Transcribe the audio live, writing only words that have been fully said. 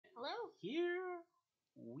here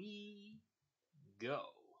we go.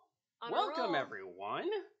 On Welcome, a roll. everyone.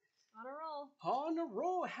 On a roll. On a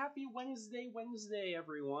roll. Happy Wednesday,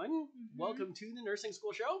 everyone. Welcome to the Nursing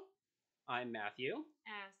School Show. I'm Matthew.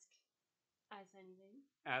 Ask us anything.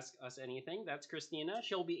 Ask us anything. That's Christina.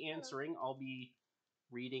 She'll be answering. I'll be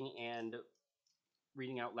reading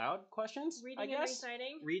out loud questions. Reading I and guess.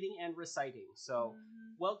 reciting. Reading and reciting. So,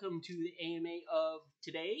 welcome to the AMA of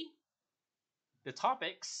today. The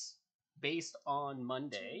topics based on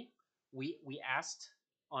Monday. We asked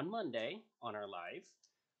on Monday on our live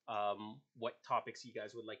what topics you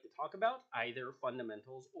guys would like to talk about, either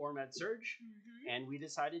fundamentals or med-surg, and we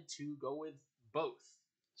decided to go with both.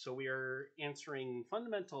 So we are answering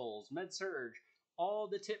fundamentals, med-surg, all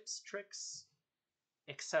the tips, tricks,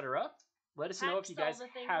 etc. Let us know if you guys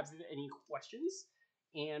have any questions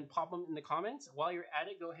and pop them in the comments. While you're at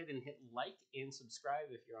it, go ahead and hit like and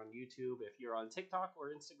subscribe if you're on YouTube, if you're on TikTok or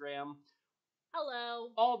Instagram.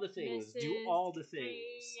 Hello. All the things. Do all the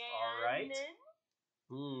things. Rhiannon.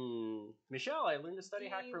 All right. Michelle, I learned a study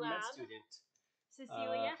hack from med student.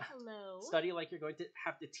 Cecilia, hello. Study like you're going to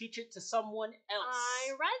have to teach it to someone else.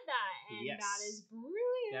 I read that, and that is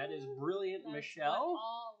brilliant. That is brilliant, That's Michelle.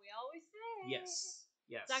 What we always say. Yes.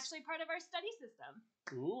 It's actually part of our study system.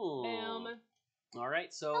 Ooh. Boom. All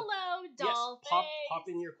right, so hello, doll. Yes, pop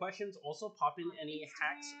in your questions. Also, pop in any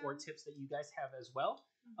hacks or tips that you guys have as well,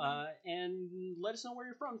 and let us know where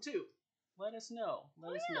you're from too. Let us know.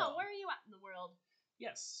 Let us know. Where are you at in the world?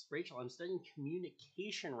 Yes, Rachel, I'm studying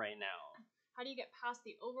communication right now. How do you get past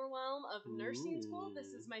the overwhelm of nursing school? This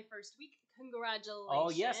is my first week. Congratulations. Oh,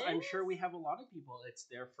 yes, I'm sure we have a lot of people. It's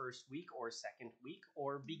their first week or second week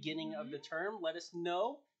or beginning of the term. Let us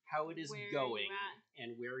know how it is going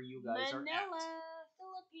and where you guys are at. Manila,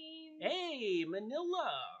 Philippines. Hey,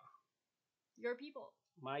 Manila. Your people.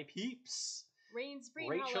 My peeps. Rain Spring,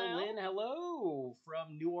 Rachel hello. Lynn, hello.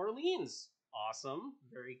 From New Orleans. Awesome.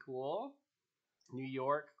 Very cool. New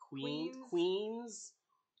York, Queens.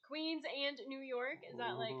 Queens and New York. Is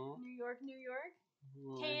that like New York?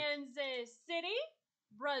 Kansas City,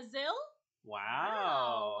 Brazil.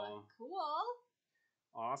 Wow. Cool.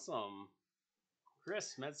 Awesome.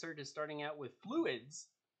 Chris, med-surg is starting out with fluids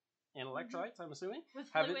and electrolytes, I'm assuming. With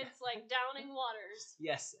fluids like downing waters.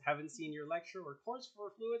 Yes, haven't seen your lecture or course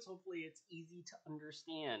for fluids. Hopefully it's easy to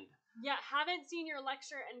understand. Yeah, haven't seen your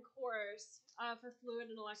lecture and course for fluid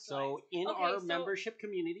and electrolytes. So in our membership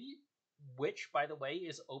community, which, by the way,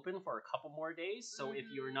 is open for a couple more days. So if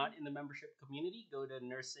you're not in the membership community, go to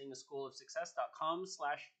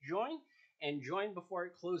nursingschoolofsuccess.com/join and join before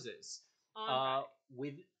it closes. On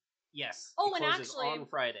Friday. Yes. Oh, it and closes actually, on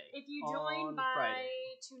Friday. If you join by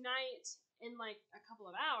tonight in like a couple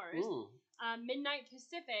of hours, midnight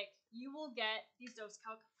Pacific, you will get these dose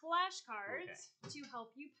calc flashcards to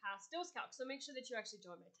help you pass dose calc. So make sure that you actually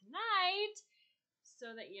join by tonight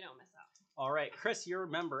so that you don't miss out. All right, Chris, you're a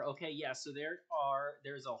member. Okay, yeah, so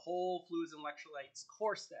there's a whole fluids and electrolytes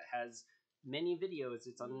course that has many videos.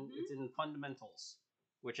 It's in fundamentals,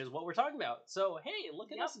 which is what we're talking about. So, hey,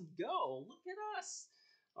 look at us go. Look at us.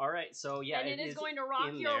 All right, so yeah, and it is going to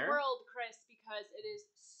rock your world, Chris, because it is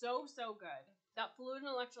so good. That fluid and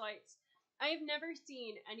electrolytes, I have never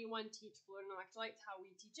seen anyone teach fluid and electrolytes how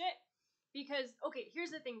we teach it. Because, okay,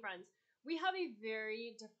 here's the thing, friends. We have a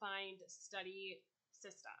very defined study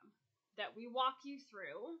system that we walk you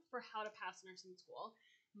through for how to pass nursing school.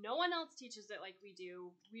 No one else teaches it like we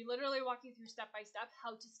do. We literally walk you through step by step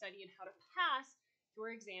how to study and how to pass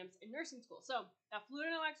your exams in nursing school. So that fluid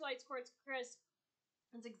and electrolytes course, Chris,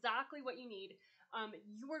 that's exactly what you need.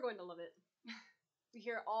 You are going to love it. We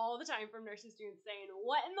hear all the time from nursing students saying,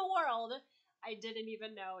 what in the world? I didn't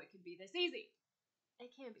even know it could be this easy.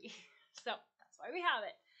 It can be. So that's why we have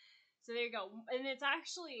it. So there you go. And it's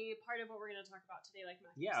actually part of what we're going to talk about today, like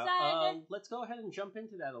Matthew said. Let's go ahead and jump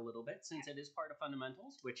into that a little bit, since it is part of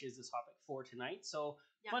fundamentals, which is the topic for tonight. So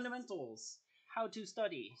fundamentals, how to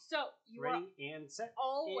study. So you ready and set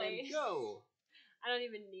always and go. I don't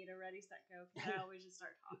even need a ready, set, go, because I always just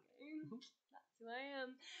start talking. That's who I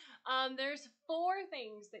am. There's 4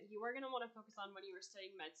 things that you are going to want to focus on when you are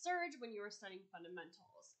studying med-surg, when you are studying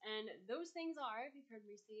fundamentals. And those things are, if you've heard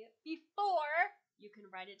me say it before, you can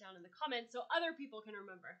write it down in the comments so other people can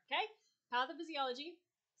remember, okay? Pathophysiology,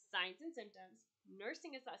 signs and symptoms,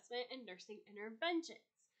 nursing assessment, and nursing interventions.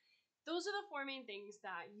 Those are the 4 main things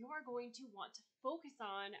that you are going to want to focus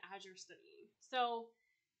on as you're studying. So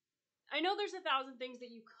I know there's 1,000 things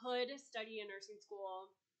that you could study in nursing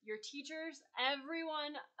school. Your teachers, every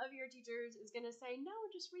one of your teachers is going to say, no,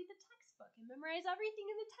 just read the textbook and memorize everything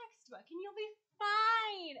in the textbook and you'll be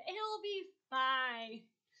fine. It'll be fine.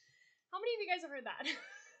 How many of you guys have heard that?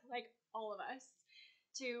 like all of us,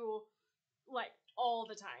 to like all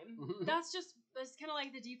the time. That's kind of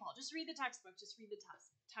like the default. Just read the textbook. Just read the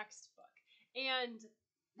textbook. And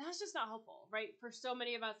that's just not helpful, right? For so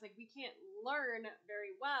many of us, like we can't learn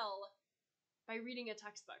very well by reading a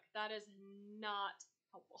textbook. That is not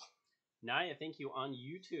helpful. Naya, thank you on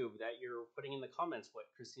YouTube that you're putting in the comments what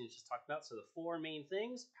Christine just talked about. So the 4 main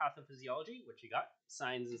things: pathophysiology, which you got,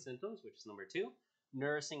 signs and symptoms, which is number 2,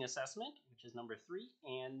 nursing assessment, which is number 3,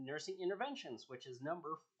 and nursing interventions, which is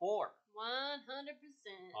number 4. 100%.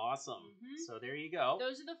 Awesome. So there you go.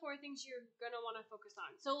 Those are the 4 things you're going to want to focus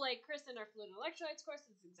on. So like Chris in our fluid and electrolytes course,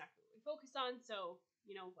 this is exactly what we focus on. So,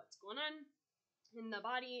 what's going on in the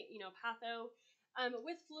body, patho.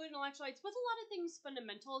 With fluid and electrolytes, with a lot of things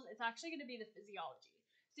fundamentals, it's actually going to be the physiology.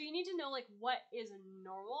 So you need to know like what is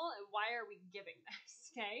normal and why are we giving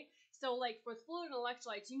this, okay? So like with fluid and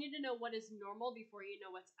electrolytes, you need to know what is normal before you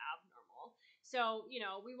know what's abnormal. So,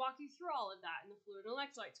 we walk you through all of that in the fluid and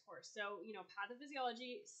electrolytes course. So,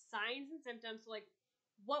 pathophysiology, signs and symptoms, so like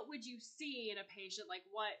what would you see in a patient? Like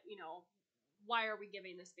what, why are we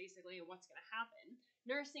giving this basically and what's going to happen?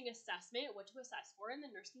 Nursing assessment, what to assess for, and then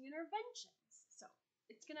nursing interventions. So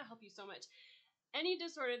it's going to help you so much. Any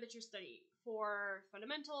disorder that you're studying for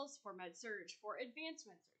fundamentals, for med surg, for advanced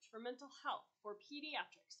med surg, for mental health, for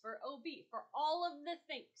pediatrics, for OB, for all of the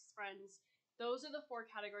things, friends, those are the 4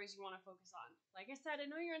 categories you want to focus on. Like I said, I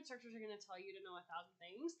know your instructors are going to tell you to know 1,000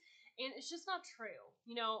 things, and it's just not true.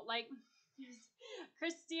 Like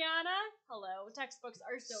Christiana, hello, textbooks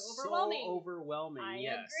are so overwhelming. So overwhelming,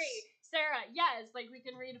 I agree. Sarah, yes, like we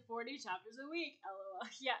can read 40 chapters a week. LOL.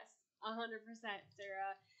 Yes, 100%,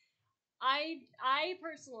 Sarah. I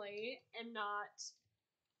personally am not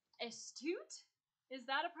astute. Is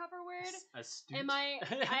that a proper word? Astute. Am I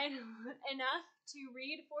enough to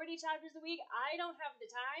read 40 chapters a week? I don't have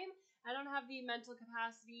the time. I don't have the mental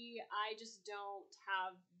capacity. I just don't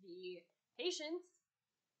have the patience,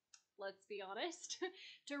 let's be honest,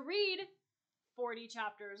 to read 40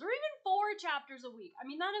 chapters or even 4 chapters a week. I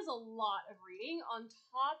mean, that is a lot of reading on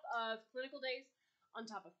top of clinical days, on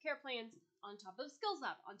top of care plans, on top of skills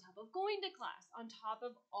lab, on top of going to class, on top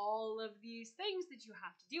of all of these things that you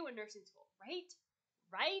have to do in nursing school, right?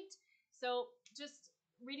 Right? So just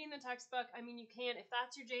reading the textbook, I mean, you can, if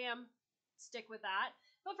that's your jam, stick with that.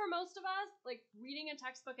 But for most of us, like reading a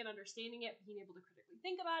textbook and understanding it, being able to critically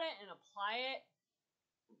think about it and apply it,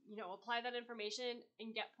 apply that information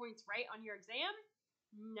and get points right on your exam,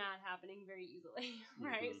 not happening very easily,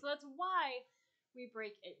 right? So that's why we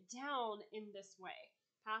break it down in this way.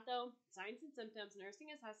 Patho, signs and symptoms,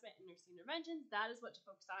 nursing assessment, and nursing interventions, that is what to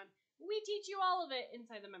focus on. We teach you all of it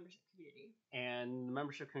inside the membership community. And the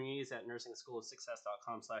membership community is at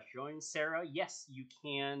nursingSchoolOfSuccess.com/join. Sarah, yes, you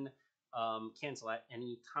can cancel at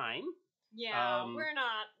any time. Yeah, we're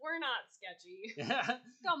not sketchy.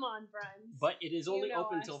 Come on, friends. But it is only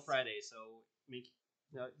open till Friday, so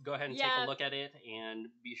go ahead and take a look at it and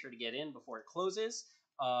be sure to get in before it closes.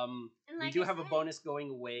 We do have a bonus going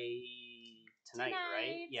away tonight,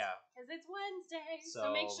 right? Yeah. Because it's Wednesday.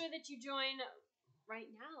 So make sure that you join right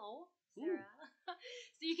now, Sarah.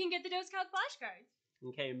 So you can get the Dose Count flashcards.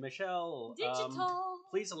 Okay, Michelle. Digital.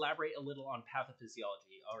 Please elaborate a little on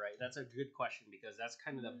pathophysiology. All right, that's a good question because that's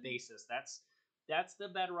kind of the basis. That's the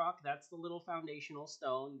bedrock. That's the little foundational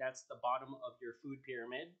stone. That's the bottom of your food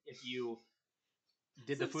pyramid. If you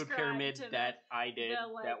did the food pyramid that I did,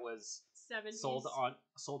 that was 70s.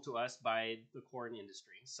 sold to us by the corn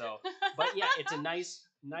industry. So, but yeah, it's a nice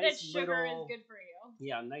that sugar little, is good for you.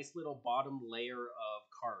 Yeah, nice little bottom layer of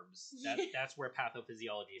carbs. That's where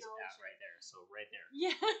pathophysiology is at right there. So right there.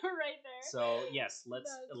 Yeah, right there. So yes, let's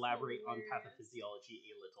elaborate on pathophysiology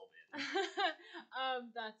a little bit.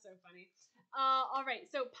 That's so funny. All right,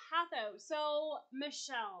 so patho. So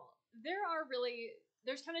Michelle,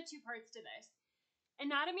 there's kind of 2 parts to this.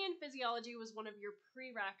 Anatomy and physiology was one of your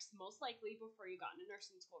prereqs, most likely, before you got into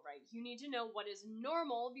nursing school, right? You need to know what is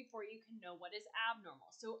normal before you can know what is abnormal.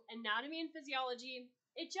 So anatomy and physiology,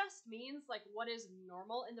 it just means like what is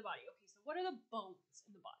normal in the body. Okay, so what are the bones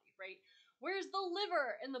in the body, right? Where's the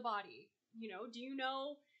liver in the body? Do you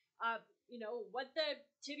know, what the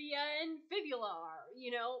tibia and fibula are? You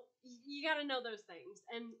got to know those things.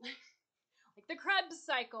 And like the Krebs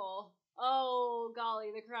cycle. Oh, golly,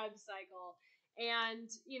 the Krebs cycle. And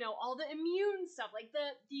all the immune stuff, like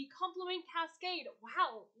the complement cascade.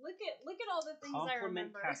 Wow, look at all the things I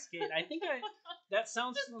remember. Complement cascade. I think that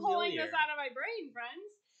sounds just familiar. Pulling this out of my brain, friends.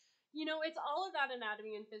 It's all about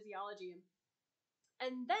anatomy and physiology.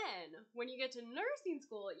 And then when you get to nursing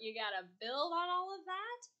school, you gotta build on all of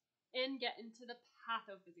that and get into the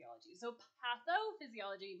pathophysiology. So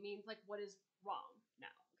pathophysiology means like what is wrong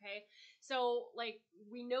now. Okay, So, like,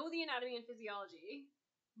 we know the anatomy and physiology.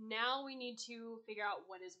 Now we need to figure out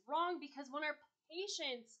what is wrong, because when our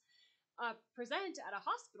patients present at a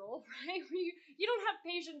hospital, right? You don't have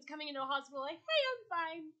patients coming into a hospital like, hey, I'm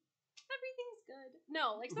fine. Everything's good.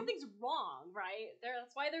 No, like something's wrong, right?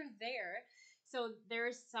 That's why they're there. So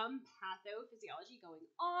there's some pathophysiology going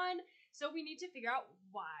on. So we need to figure out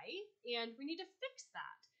why, and we need to fix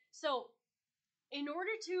that. So in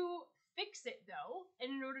order to fix it, though,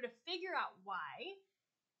 and in order to figure out why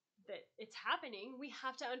that it's happening, we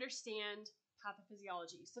have to understand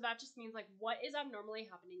pathophysiology. So that just means, like, what is abnormally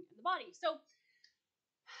happening in the body. So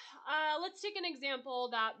let's take an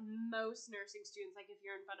example that most nursing students, like if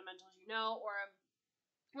you're in fundamentals, or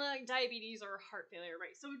like diabetes or heart failure,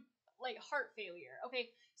 right? So like heart failure.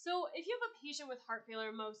 Okay, so if you have a patient with heart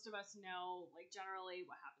failure, most of us know, like, generally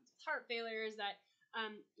what happens with heart failure is that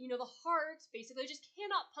the heart basically just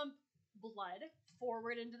cannot pump blood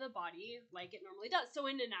forward into the body like it normally does. So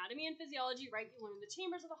in anatomy and physiology, right, you learn the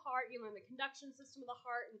chambers of the heart, you learn the conduction system of the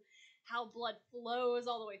heart, and how blood flows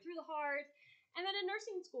all the way through the heart. And then in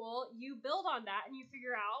nursing school, you build on that and you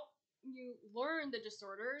you learn the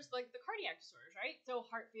disorders, like the cardiac disorders, right? So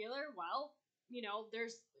heart failure, well,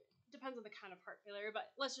 depends on the kind of heart failure,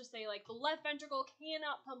 but let's just say, like, the left ventricle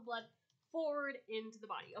cannot pump blood forward into the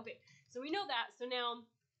body. Okay, so we know that. So now,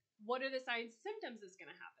 what are the signs and symptoms that's going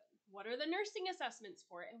to happen? What are the nursing assessments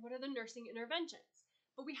for it? And what are the nursing interventions?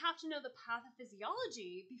 But we have to know the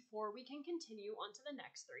pathophysiology before we can continue on to the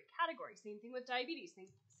next three categories. Same thing with diabetes,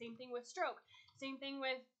 same thing with stroke, same thing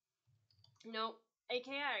with,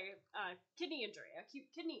 AKA kidney injury, acute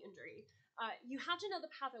kidney injury. You have to know the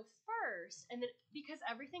patho first, and then, because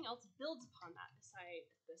everything else builds upon that,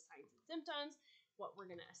 the signs and symptoms, what we're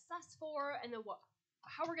going to assess for, and then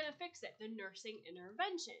how we're going to fix it, the nursing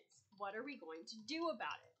interventions. What are we going to do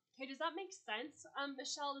about it? Okay, does that make sense?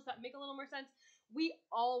 Michelle, does that make a little more sense? We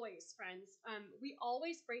always, friends, we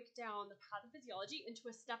always break down the pathophysiology into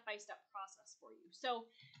a step-by-step process for you. So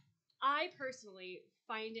I personally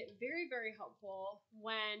find it very, very helpful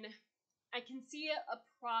when I can see a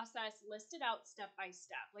process listed out step by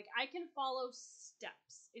step. Like, I can follow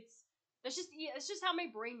steps. It's just how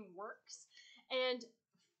my brain works. And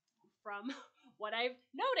from what I've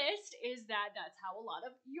noticed is that that's how a lot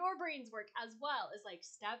of your brains work as well, is like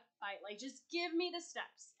step by, like, just give me the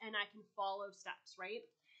steps and I can follow steps, right?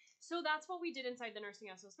 So that's what we did inside the Nursing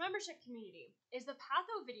SOS membership community, is the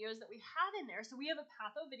patho videos that we have in there. So we have a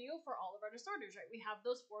patho video for all of our disorders, right? We have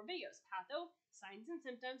those 4 videos: patho, signs and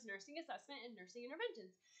symptoms, nursing assessment, and nursing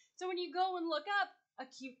interventions. So when you go and look up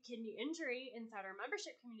acute kidney injury inside our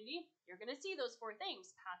membership community, you're going to see those 4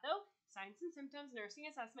 things: patho, signs and symptoms,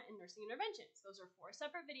 nursing assessment, and nursing interventions. Those are 4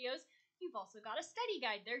 separate videos. You've also got a study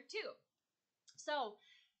guide there too. So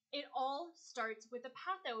it all starts with the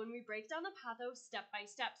patho, and we break down the patho step by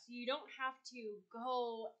step. So you don't have to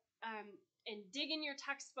go and dig in your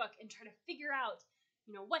textbook and try to figure out,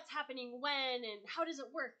 what's happening when and how does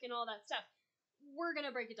it work and all that stuff. We're going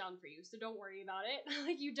to break it down for you, so don't worry about it.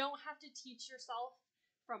 Like, you don't have to teach yourself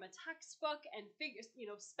from a textbook and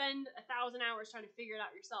spend 1,000 hours trying to figure it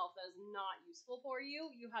out yourself. That is not useful for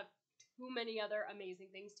you. You have too many other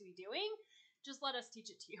amazing things to be doing. Just let us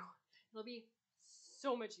teach it to you. It'll be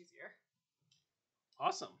so much easier.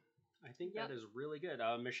 Awesome. I think that is really good.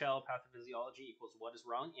 Michelle, pathophysiology equals what is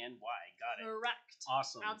wrong and why. Got it. Correct.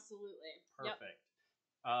 Awesome. Absolutely. Perfect.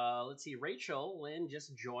 Let's see. Rachel Lynn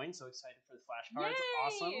just joined. So excited for the flashcards. Yay!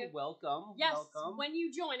 Awesome. Welcome. Yes. Welcome. When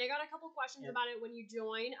you join, I got a couple questions about it. When you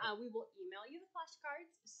join, we will email you the flashcards.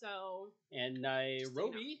 So. And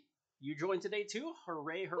Nairobi, you joined today too.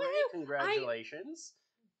 Hooray! Hooray! Woo-hoo! Congratulations.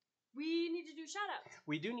 We need to do shout-outs.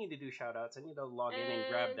 We do need to do shout-outs. I need to log in and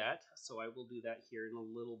grab that. So I will do that here in a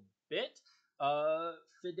little bit.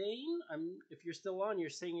 Fidane, if you're still on, you're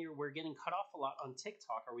saying we're getting cut off a lot on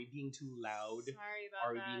TikTok. Are we being too loud? Sorry about that.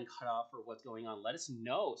 Are we being cut off, or what's going on? Let us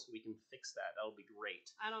know so we can fix that. That'll be great.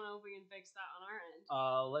 I don't know if we can fix that on our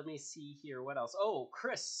end. Let me see here. What else? Oh,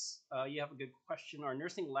 Chris, you have a good question. Are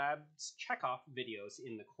nursing labs checkoff videos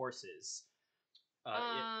in the courses?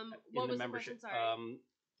 What was membership? The question? Sorry.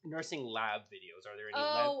 Nursing lab videos. Are there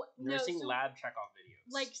any lab checkoff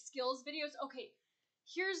videos? Like skills videos? Okay.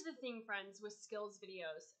 Here's the thing, friends, with skills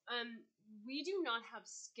videos. We do not have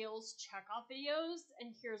skills checkoff videos, and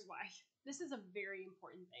here's why. This is a very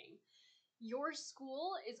important thing. Your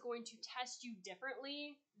school is going to test you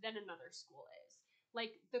differently than another school is.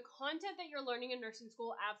 Like, the content that you're learning in nursing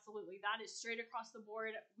school, absolutely, that is straight across the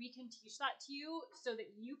board. We can teach that to you so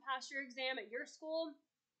that you pass your exam at your school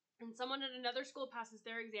and someone at another school passes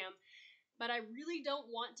their exam. but I really don't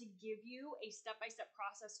want to give you a step-by-step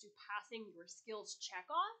process to passing your skills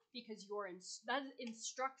check-off because that is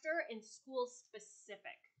instructor and school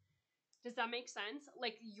specific. Does that make sense?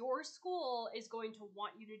 Like, your school is going to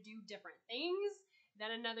want you to do different things than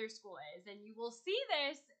another school is. And you will see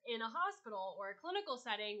this in a hospital or a clinical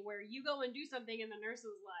setting where you go and do something and the nurse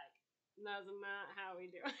is like, that's not how we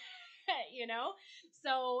do it. You know?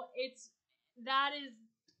 So that's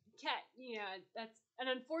an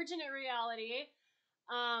unfortunate reality.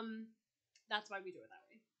 That's why we do it that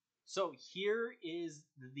way. So here is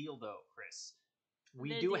the deal though, Chris.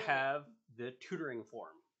 We do have the tutoring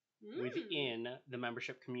form within the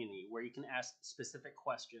membership community where you can ask specific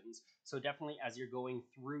questions. So definitely as you're going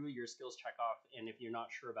through your skills checkoff, and if you're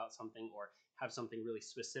not sure about something or have something really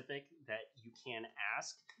specific that you can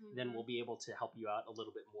ask, then we'll be able to help you out a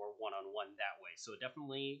little bit more one-on-one that way. So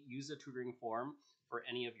definitely use a tutoring form for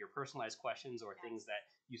any of your personalized questions or things that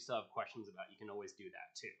you still have questions about. You can always do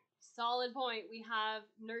that too. Solid point. We have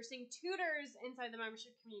nursing tutors inside the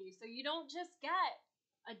membership community. So you don't just get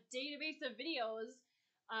a database of videos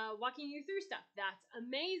walking you through stuff. That's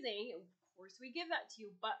amazing. Of course, we give that to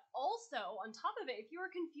you. But also, on top of it, if you are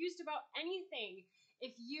confused about anything,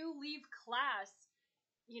 if you leave class,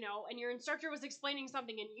 and your instructor was explaining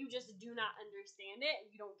something and you just do not understand it,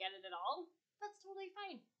 you don't get it at all, that's totally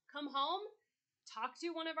fine. Come home, talk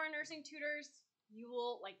to one of our nursing tutors.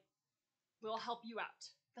 We'll help you out.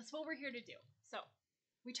 That's what we're here to do. So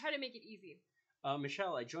we try to make it easy.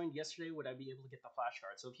 Michelle, I joined yesterday. Would I be able to get the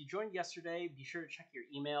flashcard? So if you joined yesterday, be sure to check your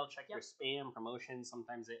email, check your spam promotions.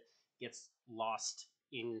 Sometimes it gets lost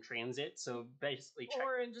in transit. So basically check.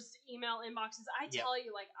 Or in just email inboxes. I tell you,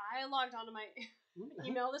 I logged onto my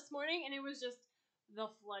email this morning and it was just the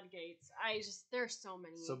floodgates. There's so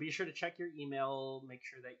many. So be sure to check your email, make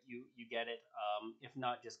sure that you get it. If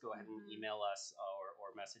not, just go ahead and email us or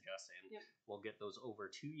message us and we'll get those over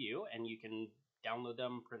to you and you can download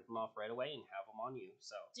them, print them off right away and have them on you.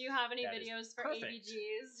 So do you have any videos for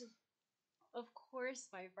ABGs? Of course,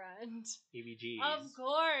 my friend. ABGs. Of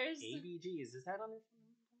course. ABGs. Is that under?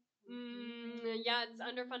 Yeah, it's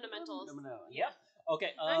under fundamentals. No. Yeah.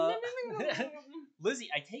 Okay. Lizzie,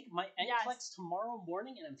 I take my NCLEX tomorrow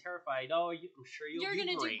morning, and I'm terrified. Oh, I'm sure you're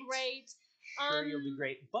gonna do great. Sure, you'll do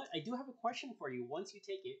great. But I do have a question for you. Once you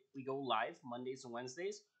take it, we go live Mondays and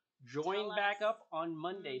Wednesdays. Join back up on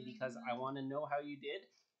Monday because I want to know how you did.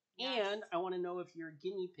 Yes. And I want to know if you're a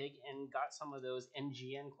guinea pig and got some of those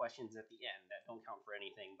NGN questions at the end that don't count for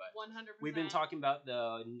anything. But 100%. We've been talking about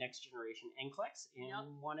the next generation NCLEX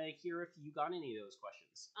and want to hear if you got any of those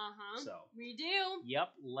questions. So we do.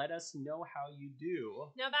 Yep. Let us know how you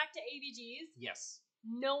do. Now back to ABGs. Yes.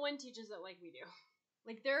 No one teaches it like we do.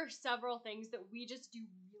 Like, there are several things that we just do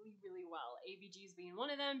really, really well. ABGs being one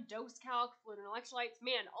of them, dose calc, fluid and electrolytes.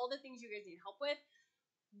 Man, all the things you guys need help with,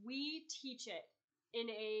 we teach it in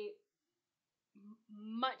a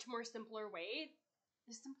much more simpler way.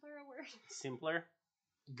 Is simpler a word? Simpler?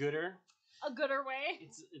 Gooder? A gooder way.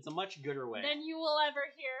 It's a much gooder way. Than you will ever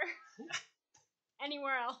hear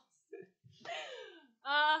anywhere else.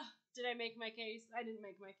 Did I make my case? I didn't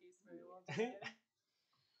make my case very well today.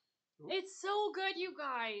 It's so good, you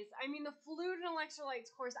guys. I mean, the fluid and electrolytes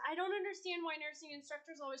course, I don't understand why nursing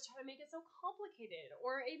instructors always try to make it so complicated,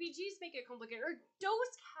 or ABGs make it complicated, or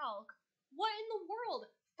dose calc. What in the world?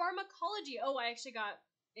 Pharmacology. Oh, I actually got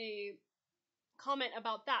a comment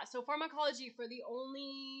about that. So pharmacology for the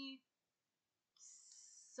only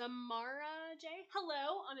Samara J.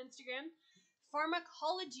 Hello on Instagram.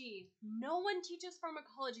 Pharmacology. No one teaches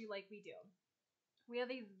pharmacology like we do. We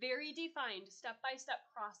have a very defined step-by-step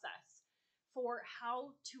process for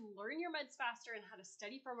how to learn your meds faster and how to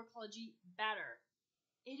study pharmacology better.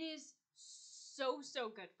 It is so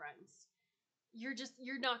good, friends. You're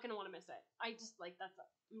not going to want to miss it. I'm just going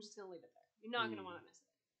to leave it there. You're not going to want to miss it.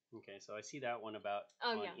 Okay, so I see that one about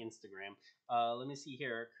on Instagram. Let me see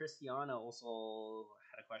here. Christiana also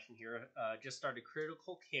had a question here. Just started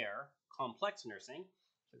critical care, complex nursing,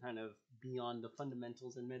 so kind of beyond the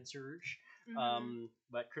fundamentals in med-surg.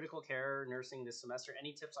 But critical care nursing this semester.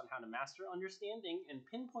 Any tips on how to master understanding and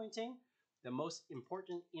pinpointing the most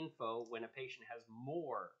important info when a patient has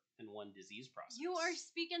more than one disease process? You are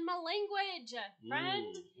speaking my language,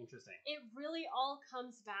 friend. Interesting. It really all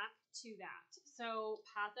comes back to that. So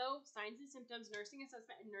patho, signs and symptoms, nursing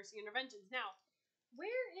assessment, and nursing interventions. Now,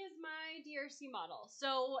 where is my DRC model?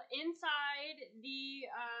 So inside the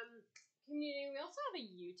community, we also have a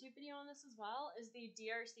YouTube video on this as well, is the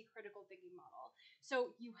DRC critical thinking model.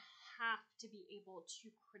 So you have to be able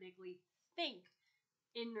to critically think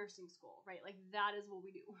in nursing school, right? Like, that is what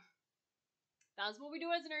we do. That's what we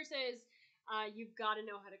do as nurses. you've got to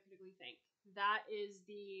know how to critically think. That is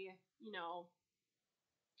the,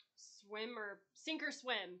 swim or sink or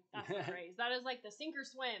swim. That's the phrase. That is like the sink or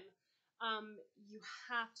swim. You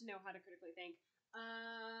have to know how to critically think.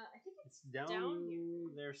 I think it's down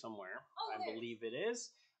here. there somewhere. Oh, I believe it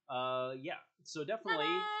is. Yeah. So definitely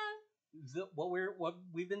what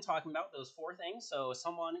we've been talking about, those 4 things. So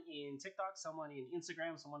someone in TikTok, someone in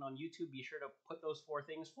Instagram, someone on YouTube. Be sure to put those 4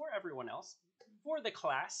 things for everyone else, for the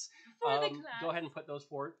class. Go ahead and put those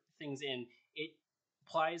 4 things in. It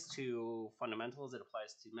applies to fundamentals. It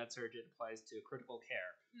applies to med-surg. It applies to critical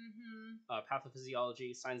care,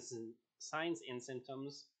 pathophysiology, signs and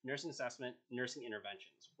symptoms, nursing assessment, nursing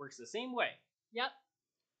interventions. Works the same way. Yep.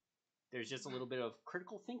 There's just a little bit of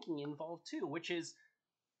critical thinking involved too, which is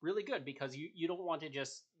really good because you don't want to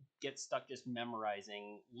just get stuck just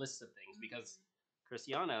memorizing lists of things, because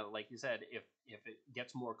Christiana, like you said, if it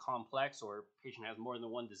gets more complex or patient has more than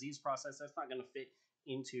one disease process, that's not going to fit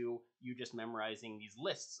into you just memorizing these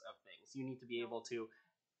lists of things. You need to be able to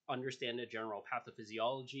understand the general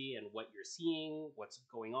pathophysiology and what you're seeing, what's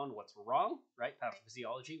going on, what's wrong, right?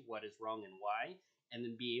 Pathophysiology, what is wrong and why, and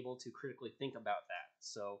then be able to critically think about that.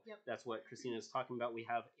 So that's what Christina is talking about. We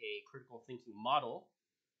have a critical thinking model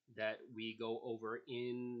that we go over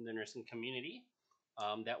in the nursing community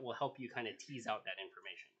that will help you kind of tease out that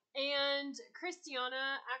information. And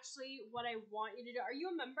Christiana, actually, what I want you to do, are you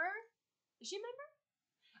a member? Is she a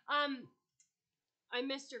member? I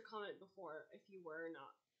missed your comment before, if you were or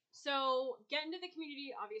not. So get into the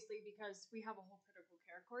community, obviously, because we have a whole critical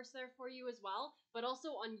care course there for you as well. But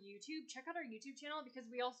also on YouTube, check out our YouTube channel, because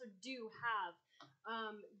we also do have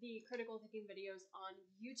the critical thinking videos on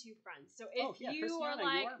YouTube, friends. So if you are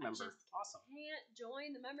like, I just can't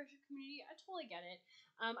join the membership community, I totally get it.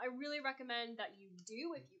 I really recommend that you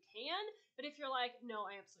do if you can. But if you're like, no,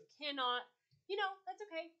 I absolutely cannot, that's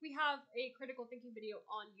okay. We have a critical thinking video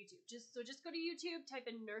on YouTube. Just go to YouTube, type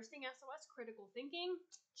in Nursing SOS Critical Thinking.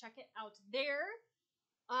 Check it out there.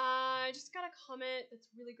 I just got a comment that's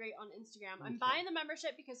really great on Instagram. I'm buying the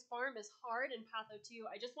membership because pharm is hard and patho too.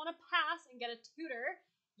 I just want to pass and get a tutor.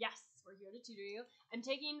 Yes, we're here to tutor you. I'm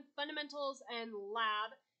taking fundamentals and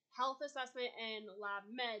lab, health assessment and lab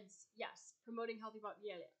meds. Yes, promoting healthy body.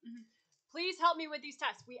 Yeah. Please help me with these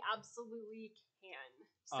tests. We absolutely can.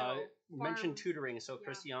 So mentioned tutoring. So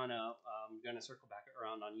Christiana, I'm going to circle back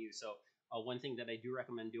around on you. So one thing that I do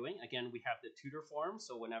recommend doing, again, we have the tutor form.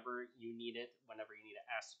 So whenever you need it, whenever you need to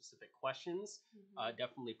ask specific questions,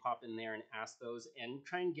 definitely pop in there and ask those, and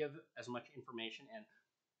try and give as much information. And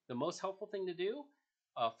the most helpful thing to do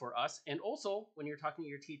for us, and also when you're talking to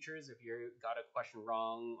your teachers, if you got a question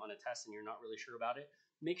wrong on a test and you're not really sure about it,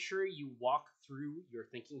 make sure you walk through your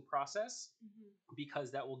thinking process,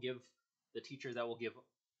 because that will give the teacher, that will give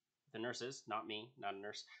the nurses, not me, not a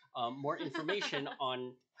nurse, more information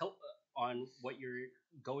on what you're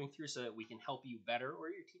going through, so that we can help you better, or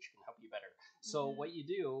your teacher can help you better. So what you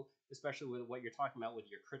do, especially with what you're talking about with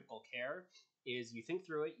your critical care, is you think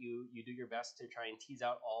through it, you do your best to try and tease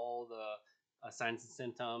out all the signs and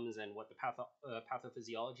symptoms and what the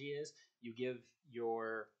pathophysiology is. You give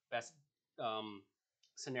your best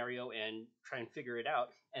scenario and try and figure it out,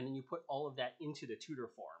 and then you put all of that into the tutor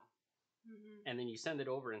form. And then you send it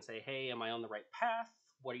over and say, hey, am I on the right path?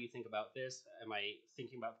 What do you think about this? Am I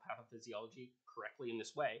thinking about pathophysiology correctly in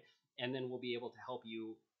this way? And then we'll be able to help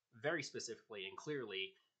you very specifically and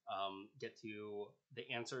clearly get to the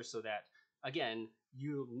answer, so that, again,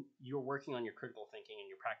 you're working on your critical thinking and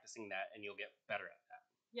you're practicing that, and you'll get better at that.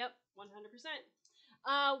 Yep,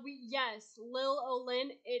 100%. Yes, Lil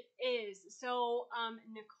Olin, it is. So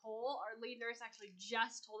Nicole, our lead nurse, actually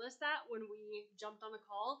just told us that when we jumped on the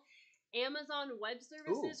call. Amazon Web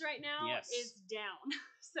Services right now is down.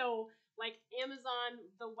 So like Amazon,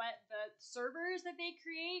 the servers that they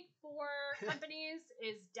create for companies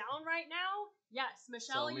is down right now. Yes,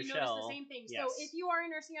 Michelle, you noticed the same thing. Yes. So if you are a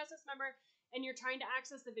Nursing SS member and you're trying to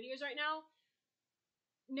access the videos right now,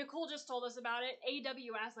 Nicole just told us about it.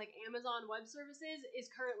 AWS, like Amazon Web Services,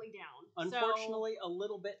 is currently down. Unfortunately, a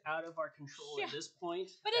little bit out of our control at this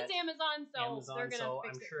point. But it's Amazon, so they're going to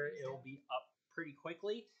fix it. I'm sure it'll be up pretty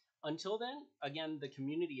quickly. Until then, again, the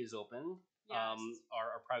community is open. Yes.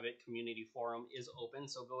 Our private community forum is open,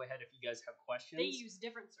 so go ahead if you guys have questions. They use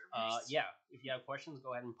different servers. If you have questions,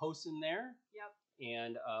 go ahead and post in there. Yep.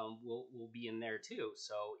 And we'll be in there too.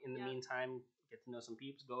 So in the meantime, get to know some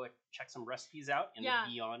peeps. Go check some recipes out in the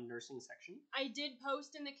Beyond Nursing section. I did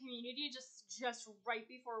post in the community just right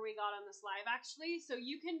before we got on this live, actually. So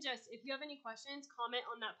you can just, if you have any questions, comment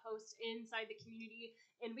on that post inside the community,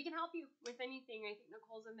 and we can help you with anything. I think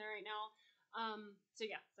Nicole's in there right now. So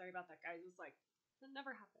yeah, sorry about that, guys. It's like, that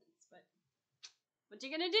never happens, but What you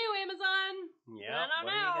gonna do, Amazon? Yeah, I don't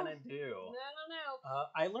what know. are you gonna do? I don't know.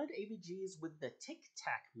 I learned ABGs with the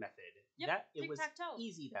tic-tac method. Yep, It was tic-tac-toe.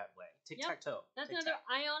 easy that way. Tic-tac-toe. That's tic-tac. another.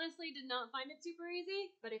 I honestly did not find it super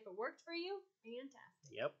easy, but if it worked for you,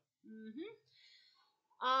 fantastic. Yep.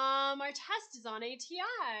 Our test is on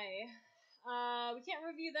ATI. We can't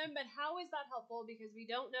review them, but how is that helpful? Because we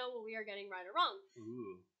don't know what we are getting right or wrong.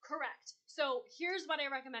 Ooh. Correct. So here's what I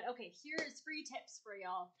recommend. Okay, here's free tips for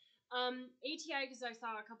y'all. ATI, because I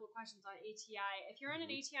saw a couple of questions on ATI. If you're on an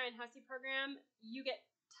ATI and HESI program, you get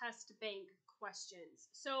test bank questions.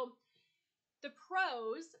 So the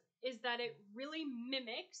pros is that it really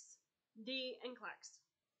mimics the NCLEX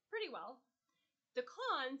pretty well. The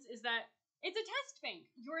cons is that it's a test bank.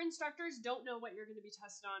 Your instructors don't know what you're going to be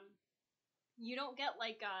tested on. You don't get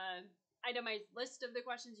like a itemized list of the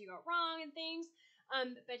questions you got wrong and things.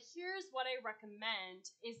 But here's what I recommend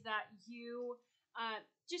is that you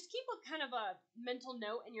just keep a kind of a mental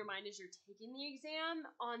note in your mind as you're taking the exam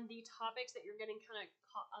on the topics that you're getting kind of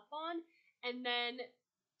caught up on, and then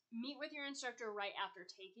meet with your instructor right after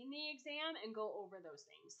taking the exam and go over those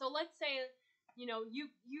things. So let's say, you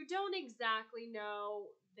don't exactly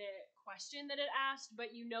know the question that it asked,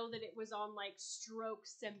 but you know that it was on like stroke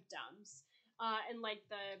symptoms. And like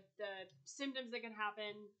the symptoms that can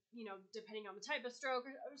happen, depending on the type of stroke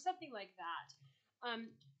or something like that.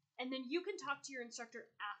 And then you can talk to your instructor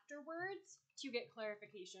afterwards to get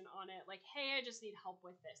clarification on it. Like, hey, I just need help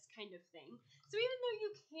with this kind of thing. So even though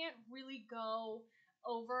you can't really go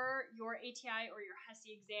over your ATI or your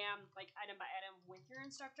HESI exam, like item by item with your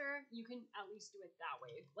instructor, you can at least do it that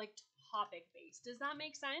way, like topic based. Does that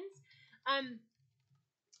make sense?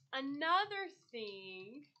 Another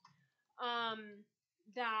thing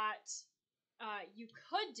that you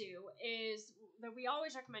could do is that we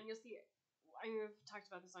always recommend, you'll see, I've talked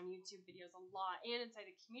about this on YouTube videos a lot and inside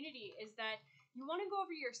the community, is that you want to go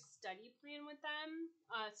over your study plan with them,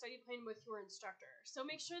 study plan with your instructor. So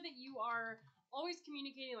make sure that you are always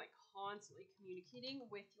communicating, like constantly communicating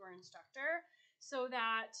with your instructor so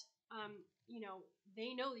that,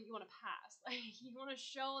 they know that you want to pass. Like you want to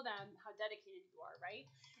show them how dedicated you are, right?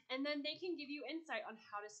 And then they can give you insight on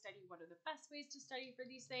how to study, what are the best ways to study for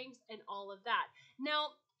these things, and all of that.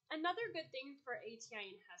 Now, another good thing for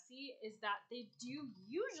ATI and HESI is that they do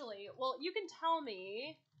usually, well, you can tell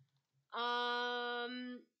me,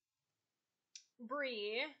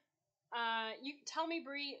 Bree, you tell me,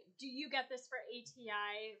 Bree, do you get this for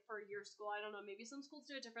ATI for your school? I don't know, maybe some schools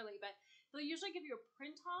do it differently, but they'll usually give you a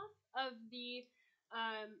print off of the,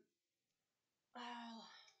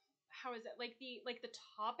 how is it? Like the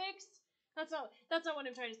topics. That's not what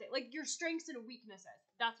I'm trying to say. Like your strengths and weaknesses.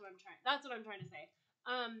 That's what I'm trying to say.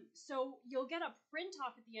 So you'll get a print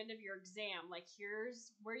off at the end of your exam. Like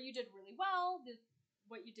here's where you did really well,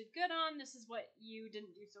 what you did good on. This is what you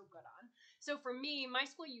didn't do so good on. So for me, my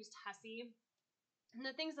school used HESI, and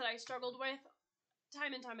the things that I struggled with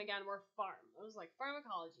time and time again were pharm. It was like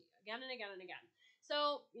pharmacology again and again and again.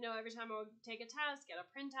 So, every time I would take a test, get a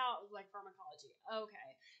printout, it was like pharmacology.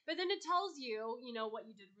 Okay. But then it tells you, what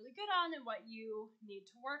you did really good on and what you need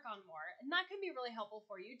to work on more. And that can be really helpful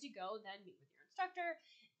for you to go then meet with your instructor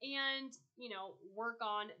and, work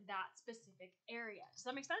on that specific area. Does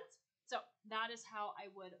that make sense? So that is how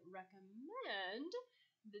I would recommend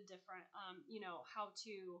the different, how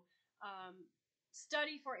to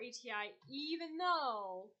study for ATI, even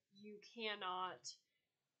though you cannot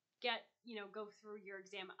go through your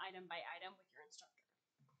exam item by item with your instructor.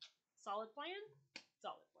 Solid plan?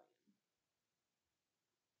 Solid plan.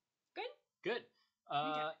 Good? Good.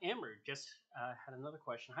 Amber just had another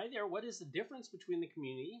question. Hi there. What is the difference between the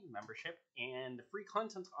community membership and the free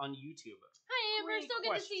content on YouTube? Hi, Amber. Great So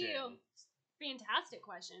good to see question. you. Fantastic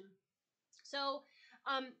question. So,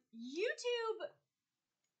 YouTube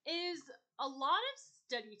is a lot of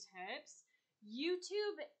study tips.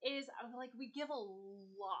 YouTube is we give a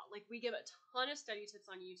lot. Like we give a ton of study tips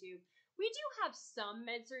on YouTube. We do have some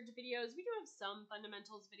med-surg videos. We do have some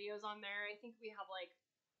fundamentals videos on there. I think we have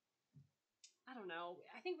I don't know.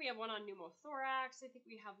 I think we have one on pneumothorax. I think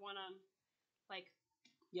we have one on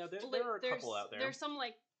yeah, there are a couple out there. There's some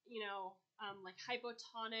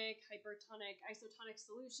hypotonic, hypertonic, isotonic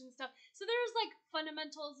solution stuff. So there's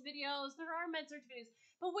fundamentals videos. There are med-surg videos,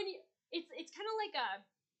 but when it's kind of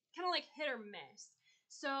like hit or miss.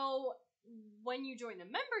 So when you join the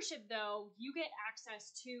membership, though, you get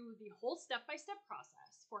access to the whole step-by-step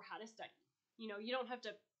process for how to study. You don't have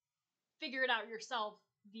to figure it out yourself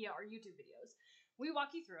via our YouTube videos. We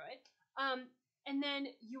walk you through it. And then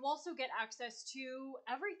you also get access to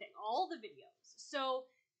everything, all the videos. So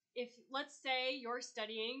if, let's say you're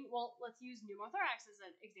studying, well, let's use pneumothorax as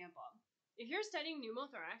an example. if you're studying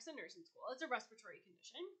pneumothorax in nursing school, it's a respiratory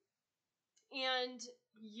condition, and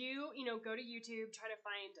you go to YouTube, try to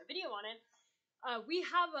find a video on it. We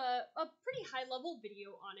have a pretty high level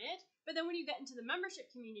video on it, but then when you get into the membership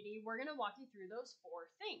community, we're going to walk you through those 4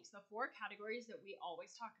 things, the 4 categories that we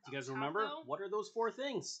always talk about. Do you guys remember? What are those 4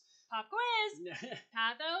 things? Pop quiz!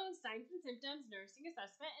 Patho, signs and symptoms, nursing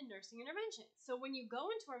assessment, and nursing intervention. So when you go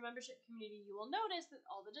into our membership community, you will notice that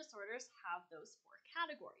all the disorders have those 4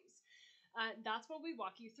 categories. That's what we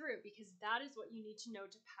walk you through, because that is what you need to know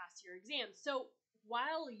to pass your exam. So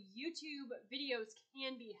while YouTube videos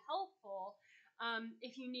can be helpful,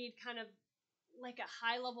 if you need kind of like a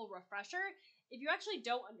high level refresher, if you actually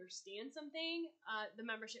don't understand something, the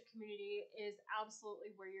membership community is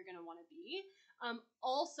absolutely where you're going to want to be.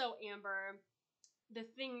 Also, Amber, the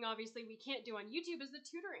thing obviously we can't do on YouTube is the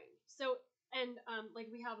tutoring. So, and like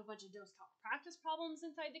we have a bunch of dose count practice problems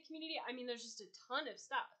inside the community. I mean, there's just a ton of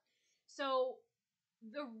stuff. So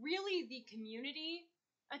the community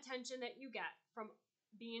attention that you get from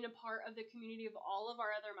being a part of the community of all of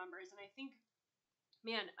our other members, and I think,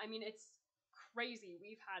 man, I mean, it's crazy.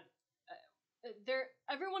 We've had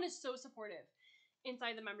everyone is so supportive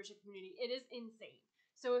inside the membership community. It is insane.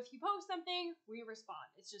 So if you post something, we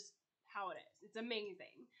respond. It's just how it is. It's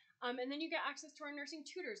amazing. And then you get access to our nursing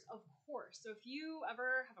tutors, of course. So if you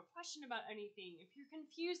ever have a question about anything, if you're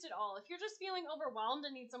confused at all, if you're just feeling overwhelmed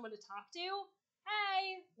and need someone to talk to,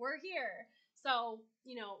 hey, we're here. So,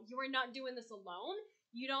 you are not doing this alone.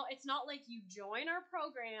 It's not like you join our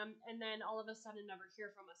program and then all of a sudden never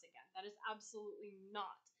hear from us again. That is absolutely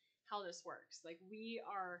not how this works. Like, we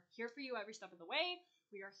are here for you every step of the way.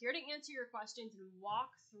 We are here to answer your questions and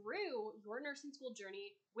walk through your nursing school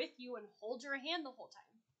journey with you and hold your hand the whole time.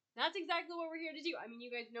 That's exactly what we're here to do. I mean,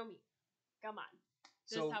 you guys know me. Come on.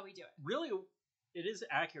 This is how we do it. Really, it is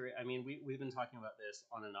accurate. I mean, we've been talking about this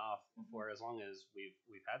on and off for as long as we've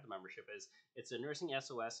had the membership. It's a Nursing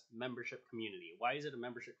SOS membership community. Why is it a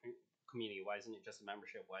membership community? Why isn't it just a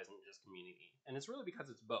membership? Why isn't it just community? And it's really because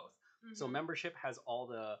it's both. So membership has all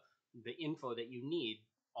the info that you need,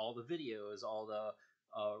 all the videos, all the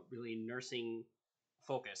really nursing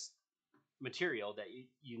focused material that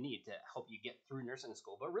you need to help you get through nursing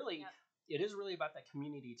school. But really, it is really about that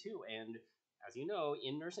community too. And as you know,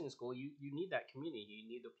 in nursing school, you need that community. You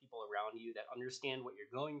need the people around you that understand what you're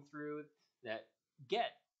going through, that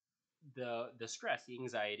get the stress, the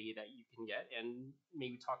anxiety that you can get, and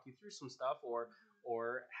maybe talk you through some stuff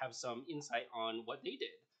or have some insight on what they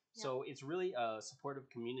did. So it's really a supportive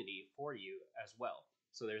community for you as well.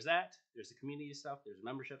 So there's that. There's the community stuff. There's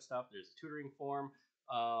membership stuff. There's the tutoring form.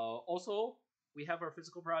 Also, we have our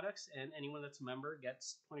physical products, and anyone that's a member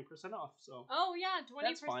gets 20% off. So 20%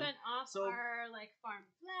 off our farm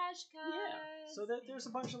flashcards. Yeah, so there's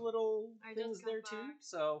a bunch of little things there too.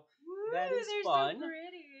 So Woo, that is they're fun. So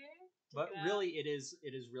pretty. But really, it is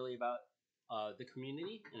really about the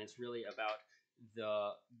community, and it's really about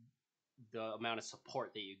the amount of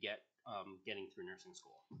support that you get getting through nursing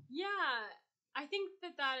school. Yeah. I think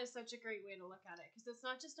that is such a great way to look at it, because it's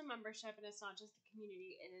not just a membership and it's not just a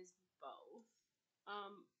community, it is both,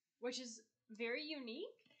 which is very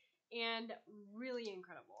unique and really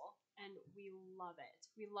incredible, and we love it.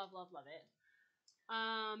 We love it.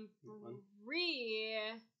 Bree,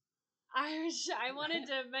 I wanted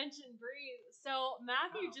to mention Bree. So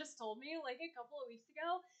Matthew just told me a couple of weeks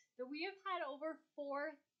ago that we have had over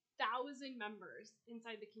 4,000 members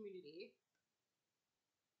inside the community.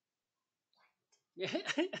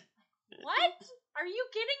 What? Are you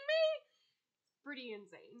kidding me? It's pretty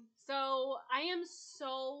insane. So I am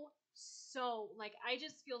so I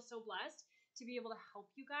just feel so blessed to be able to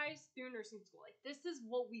help you guys through nursing school. This is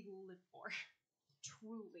what we live for.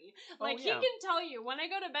 Truly. He can tell you when I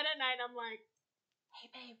go to bed at night, I'm like,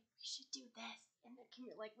 hey babe, we should do this. And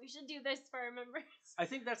we should do this for our members. I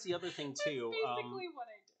think that's the other thing too. That's basically what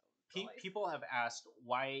I do. People have asked,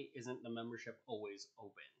 why isn't the membership always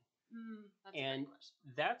open? That's a great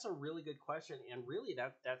question. That's a really good question, and really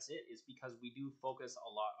that's it, is because we do focus a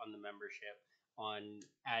lot on the membership, on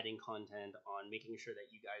adding content, on making sure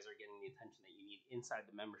that you guys are getting the attention that you need inside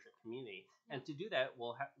the membership community. And to do that,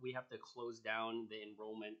 we have to close down the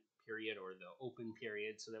enrollment period or the open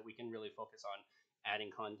period so that we can really focus on adding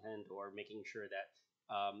content or making sure that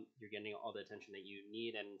you're getting all the attention that you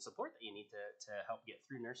need and support that you need to help get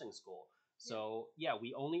through nursing school. So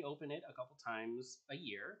we only open it a couple times a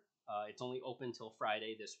year. It's only open till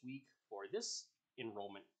Friday this week for this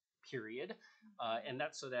enrollment period. And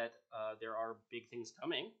that's so that there are big things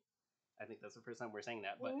coming. I think that's the first time we're saying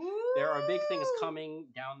that. But there are big things coming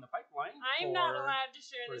down the pipeline. I'm not allowed to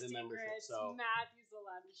share the secrets. membership. So Matthew's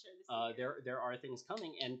allowed to sure this year. there are things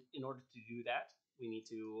coming, and in order to do that, we need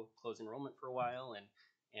to close enrollment for a while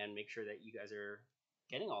and make sure that you guys are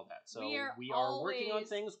getting all that. So we are working on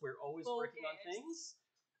things. We're always working on things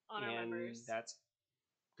on our members. That's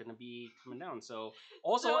gonna be coming down. So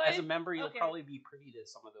also as a member, you'll probably be privy to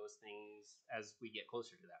some of those things as we get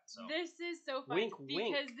closer to that. So this is so fun wink,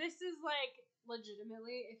 because wink. this is like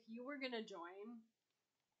legitimately, if you were gonna join,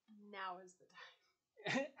 now is the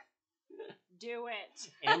time. Do it.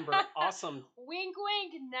 Amber, awesome. Wink,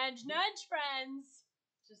 wink, nudge, nudge, friends.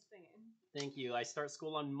 Just saying. Thank you. I start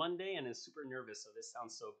school on Monday and is super nervous, so this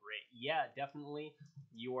sounds so great. Yeah, definitely.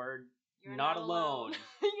 You're not alone.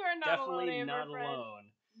 You're not definitely alone, not friend.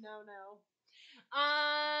 alone. No.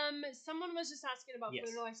 Someone was just asking about Yes.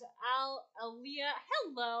 Fluid and Electrolytes. Aaliyah,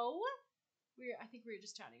 hello. I think we were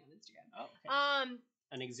just chatting on Instagram. Oh, okay.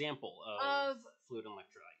 An example of fluid and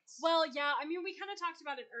electrolytes. Well, yeah, I mean, we kind of talked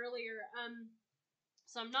about it earlier.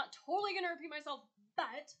 So I'm not totally gonna repeat myself,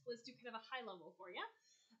 but let's do kind of a high level for you.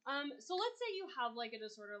 So let's say you have like a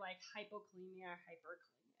disorder like hypokalemia,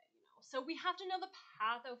 hyperkalemia, you know. So we have to know the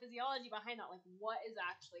pathophysiology behind that, like what is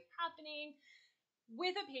actually happening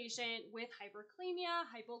with a patient with hyperkalemia,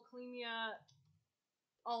 hypokalemia,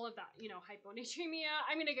 all of that, you know, hyponatremia.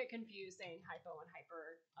 I'm going to get confused saying hypo and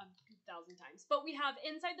hyper 1,000 times. But we have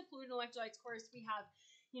inside the fluid and electrolytes course, we have,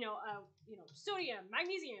 sodium,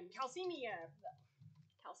 magnesium, calcium,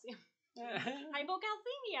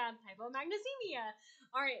 hypocalcemia, hypomagnesemia.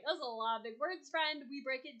 All right, those are a lot of big words, friend. We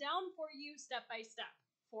break it down for you step by step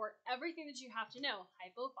for everything that you have to know.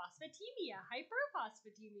 Hypophosphatemia,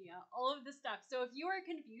 hyperphosphatemia, all of the stuff. So if you are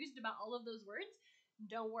confused about all of those words,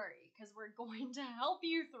 don't worry, because we're going to help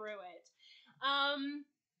you through it. Mariliko,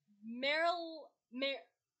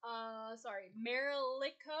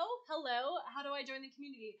 hello. How do I join the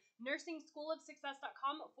community?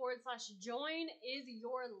 NursingSchoolOfSuccess.com/join is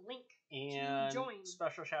your link and to join.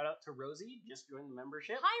 Special shout out to Rosie, just joined the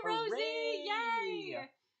membership. Hi, Rosie! Hooray! Yay!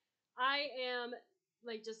 I am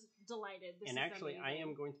just delighted. This and is actually, amazing. I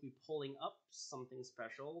am going to be pulling up something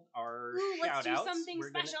special. Our let's shout outs. Do something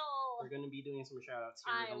special. We're going to be doing some shout outs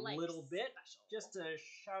here in a little bit. Just to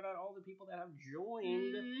shout out all the people that have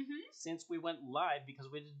joined since we went live, because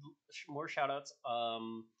we did more shout outs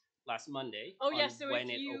last Monday. Oh, yeah. So when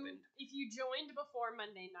if opened. If you joined before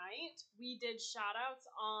Monday night, we did shout outs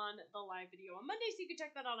on the live video on Monday. So you can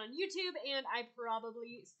check that out on YouTube. And I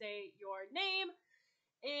probably say your name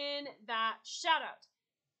in that shout out.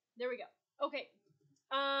 There we go. Okay.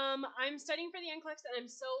 I'm studying for the NCLEX and I'm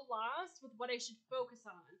so lost with what I should focus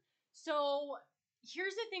on. So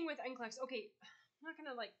here's the thing with NCLEX. Okay, I'm not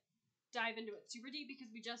gonna dive into it super deep because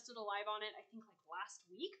we just did a live on it, I think last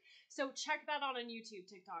week. So check that out on YouTube,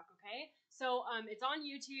 TikTok, okay? So it's on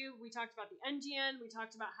YouTube. We talked about the NGN. We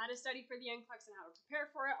talked about how to study for the NCLEX and how to prepare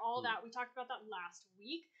for it, all that. We talked about that last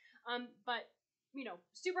week. But,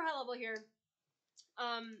 super high level here.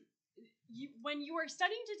 When you are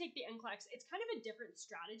studying to take the NCLEX, it's kind of a different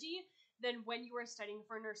strategy than when you are studying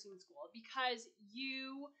for nursing school, because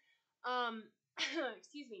you,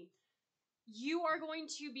 you are going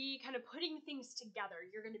to be kind of putting things together.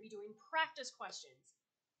 You're going to be doing practice questions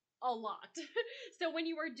a lot. So when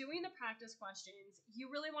you are doing the practice questions, you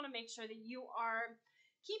really want to make sure that you are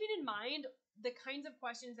keeping in mind the kinds of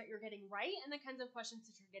questions that you're getting right and the kinds of questions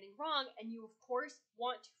that you're getting wrong. And you, of course,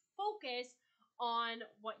 want to focus on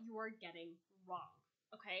what you are getting wrong,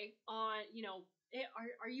 okay? On,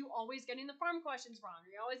 are you always getting the farm questions wrong? Are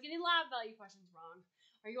you always getting lab value questions wrong?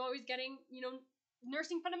 Are you always getting,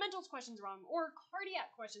 nursing fundamentals questions wrong or cardiac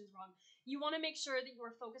questions wrong? You want to make sure that you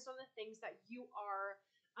are focused on the things that you are,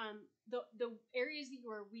 the areas that you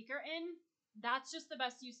are weaker in. That's just the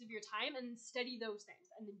best use of your time, and study those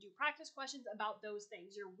things and then do practice questions about those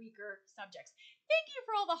things, your weaker subjects. Thank you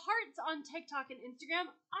for all the hearts on TikTok and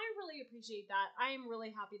Instagram. I really appreciate that. I am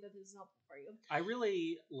really happy that this is helpful for you. I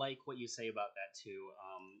really like what you say about that too.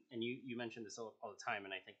 And you mentioned this all the time,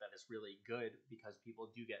 and I think that is really good because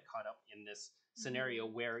people do get caught up in this scenario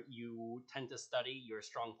where you tend to study your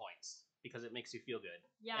strong points because it makes you feel good.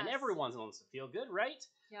 Yes. And everyone wants to feel good, right?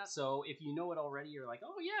 Yep. So if you know it already, you're like,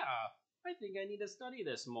 oh yeah, I think I need to study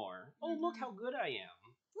this more. Oh, look how good I am.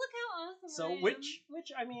 Look how awesome so I am. which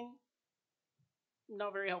I mean,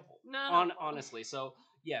 not very helpful. Honestly. So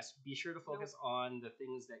yes, be sure to focus on the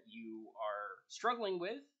things that you are struggling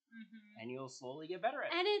with, and you'll slowly get better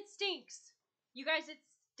at it. And it stinks. You guys, it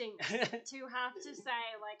stinks to have to say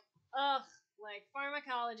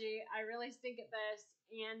pharmacology, I really stink at this,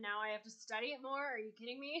 and now I have to study it more. Are you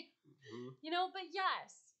kidding me? But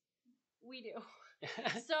yes, we do.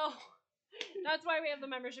 So that's why we have the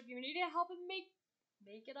membership community to help make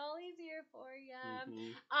make it all easier for you.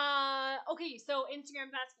 Mm-hmm. Okay, so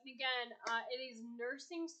Instagram's asking again. It is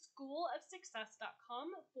nursing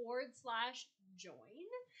schoolofsuccess.com/join.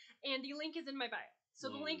 And the link is in my bio. So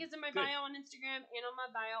the link is in my bio on Instagram and on my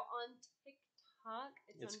bio on TikTok.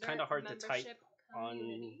 It's kind of hard to type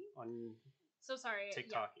community. on so sorry,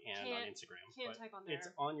 TikTok and on Instagram. Can't type on there. It's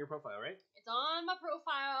on your profile, right? It's on my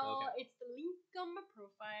profile. Okay. It's the link on my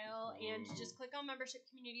profile, and you just click on membership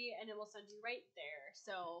community, and it will send you right there.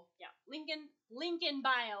 So yeah, link in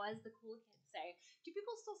bio, as the cool kids say. Do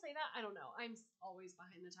people still say that? I don't know. I'm always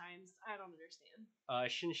behind the times. I don't understand.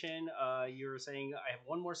 Shin, you're saying I have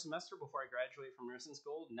one more semester before I graduate from nursing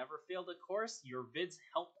school. Never failed a course. Your vids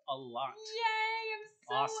helped a lot. Yay!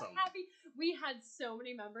 I'm so awesome. happy. We had so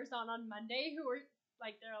many members on Monday who were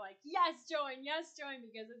like, they're like, yes, join,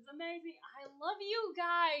 because it's amazing. I love you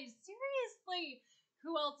guys. Seriously.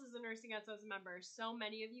 Who else is a Nursing SOS member? So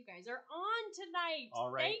many of you guys are on tonight. All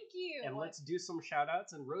right. Thank you. And let's do some shout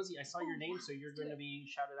outs. And Rosie, I saw your name, so you're going to be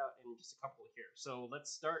shouted out in just a couple here. So let's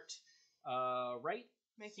start right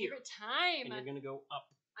My here. favorite time. And you're going to go up.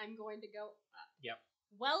 I'm going to go up. Yep.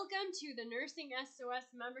 Welcome to the Nursing SOS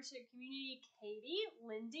membership community, Katie,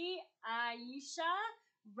 Lindy, Aisha,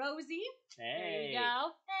 Rosie. Hey. There you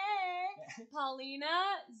go. Hey.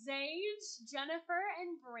 Paulina, Zage, Jennifer,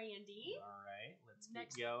 and Brandy. All right. Let's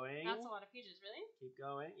keep going. That's a lot of pages, really. Keep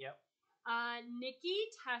going. Yep. Nikki,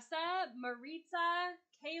 Tessa, Maritza,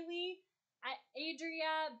 Kaylee,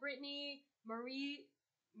 Adria, Brittany, Marie,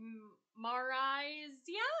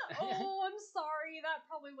 Marizia. Oh, I'm sorry. That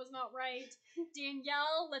probably was not right.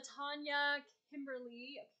 Danielle, Latanya,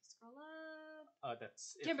 Kimberly. Okay, scroll up.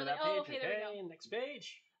 That's it Kimberly. for that page. Okay, there we go. Next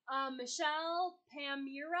page. Michelle,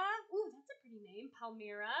 Palmyra. Ooh, that's a pretty name.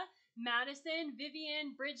 Palmyra. Madison,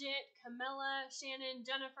 Vivian, Bridget, Camilla, Shannon,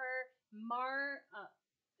 Jennifer,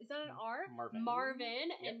 is that an R? Marvin,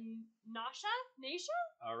 yep. and Nasha?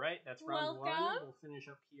 All right, that's round one. We'll finish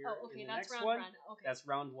up here. Oh, okay, in the that's next round one. one. Okay. That's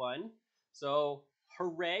round one. So,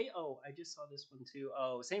 hooray. Oh, I just saw this one too.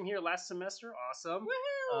 Oh, same here last semester. Awesome.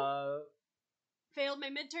 Woohoo! Failed my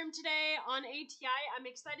midterm today on ATI. I'm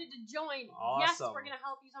excited to join. Awesome. Yes, we're going to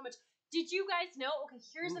help you so much. Did you guys know? Okay,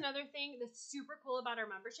 here's another thing that's super cool about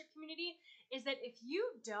our membership community is that if you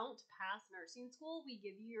don't pass nursing school, we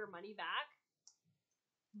give you your money back.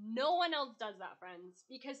 No one else does that, friends.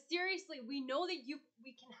 Because seriously, we know that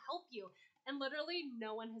we can help you. And literally,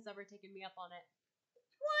 no one has ever taken me up on it.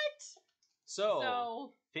 What?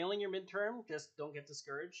 So failing your midterm, just don't get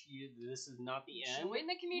discouraged. This is not the end. Join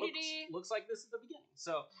the community. Looks like this is the beginning.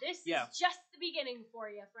 So this is just the beginning for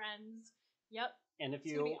you, friends. Yep. And if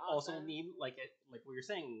you also need, like we were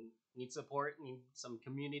saying, need support, need some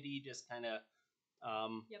community, just kind of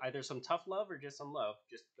either some tough love or just some love,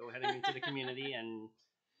 just go ahead and into the community and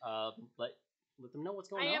let them know what's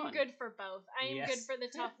going on. I am good for both. I am good for the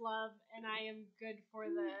tough love, and I am good for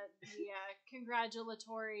the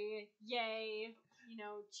congratulatory, yay,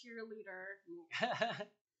 cheerleader.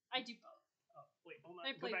 I do both. Oh, wait, hold on.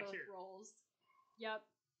 I play go back both here. roles. Yep.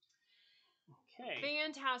 Okay.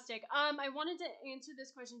 Fantastic. I wanted to answer this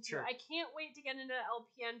question too. Sure. I can't wait to get into the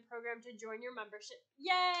LPN program to join your membership.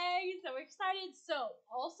 Yay! So excited. So,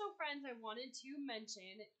 also, friends, I wanted to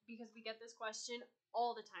mention, because we get this question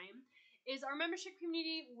all the time, is our membership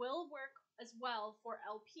community will work as well for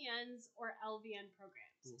LPNs or LVN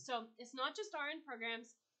programs. So, it's not just RN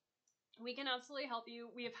programs. We can absolutely help you.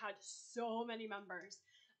 We have had so many members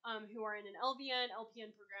who are in an LVN,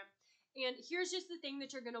 LPN program. And here's just the thing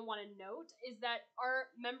that you're going to want to note is that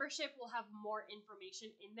our membership will have more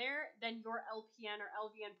information in there than your LPN or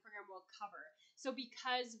LVN program will cover. So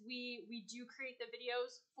because we do create the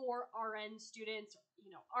videos for RN students,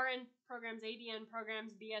 RN programs, ADN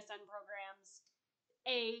programs, BSN programs,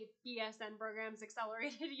 BSN programs,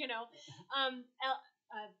 accelerated,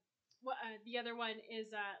 the other one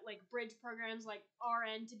is like bridge programs like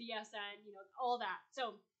RN to BSN, all that.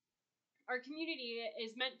 So our community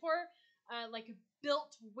is meant for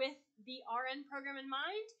built with the RN program in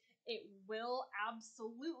mind. It will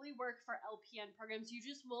absolutely work for LPN programs. You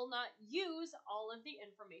just will not use all of the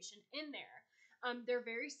information in there. They're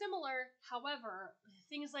very similar. However,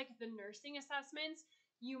 things like the nursing assessments,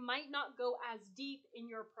 you might not go as deep in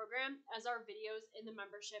your program as our videos in the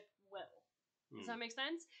membership will. Does that make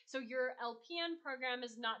sense? So your LPN program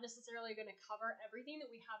is not necessarily going to cover everything that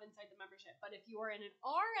we have inside the membership. But if you are in an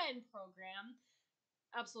RN program,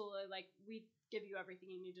 absolutely, we give you everything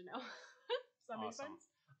you need to know. Does that make sense?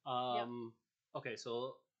 Okay,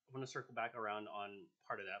 so want to circle back around on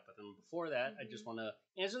part of that, but then before that, I just want to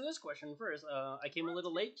answer this question first. I came a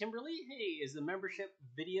little late, Kimberly. Hey, is the membership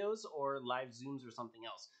videos or live Zooms or something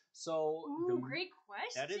else? So, great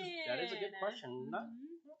question. That is a good question. Not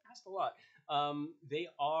asked a lot. They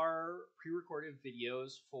are pre-recorded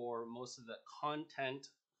videos for most of the content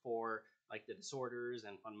for like the disorders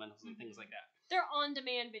and fundamentals and things like that. They're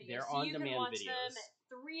on-demand videos. They're so on-demand you can watch videos. them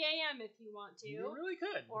at 3 a.m. if you want to. You really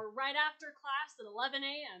could. Or right after class at 11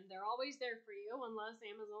 a.m. They're always there for you unless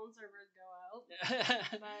Amazon servers go out.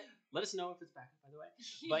 But let us know if it's back up, by the way.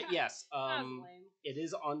 But yes, it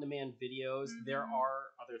is on-demand videos. There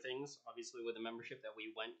are other things, obviously, with the membership that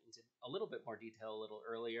we went into a little bit more detail a little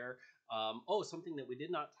earlier. Something that we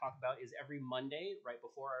did not talk about is every Monday, right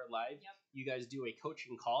before our live, you guys do a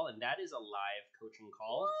coaching call, and that is a live coaching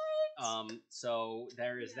call. What? So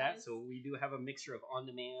there is that. So we do have a mixture of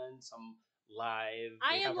on-demand, some live.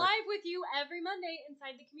 I am live with you every Monday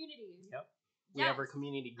inside the community. Yep. We have our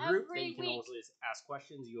community group that you can always ask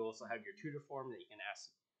questions. You also have your tutor form that you can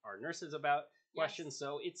ask our nurses about questions.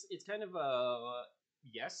 So it's kind of a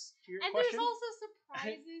yes to your question. And there's also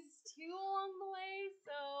surprises too along the way.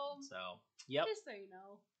 So yep. Just so you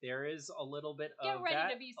know, there is a little bit of Get ready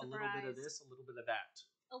that, to be surprised. a little bit of this, a little bit of that.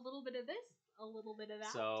 A little bit of this, a little bit of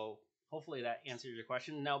that. So hopefully that answers your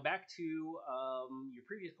question. Now back to your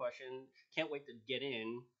previous question. Can't wait to get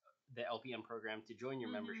in the LPN program to join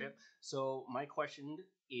your membership. So my question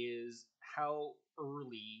is, how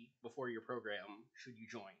early before your program should you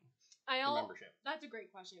join the membership? That's a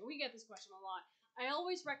great question. We get this question a lot. I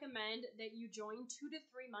always recommend that you join 2 to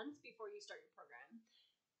 3 months before you start your program.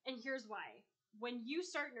 And here's why. When you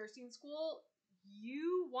start nursing school,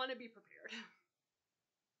 you want to be prepared.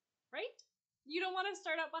 Right? You don't want to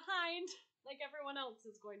start out behind like everyone else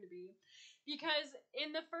is going to be. Because in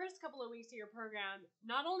the first couple of weeks of your program,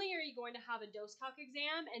 not only are you going to have a dose calc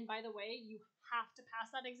exam, and by the way, you have to pass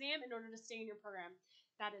that exam in order to stay in your program.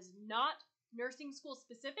 That is not nursing school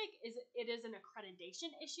specific. It is an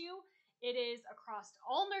accreditation issue. It is across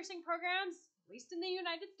all nursing programs, at least in the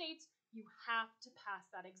United States, you have to pass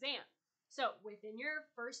that exam. So within your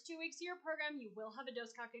first 2 weeks of your program, you will have a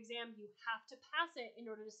dose calc exam. You have to pass it in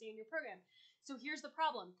order to stay in your program. So here's the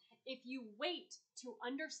problem. If you wait to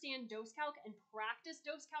understand dose calc and practice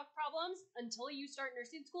dose calc problems until you start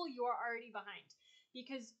nursing school, you are already behind,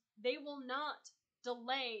 because they will not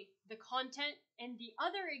delay the content and the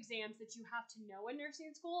other exams that you have to know in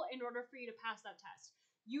nursing school in order for you to pass that test.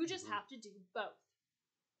 You just have to do both.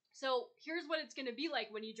 So here's what it's going to be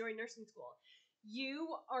like when you join nursing school.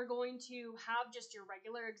 You are going to have just your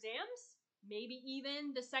regular exams. Maybe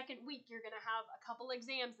even the second week, you're going to have a couple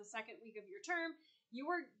exams the second week of your term.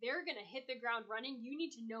 They're going to hit the ground running. You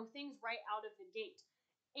need to know things right out of the gate.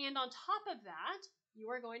 And on top of that, you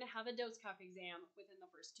are going to have a dose calc exam within the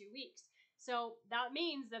first 2 weeks. So that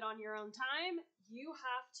means that on your own time, you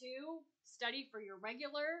have to study for your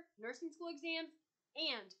regular nursing school exams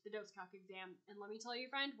and the dose calc exam. And let me tell you,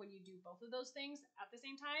 friend, when you do both of those things at the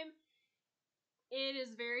same time, it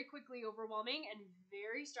is very quickly overwhelming and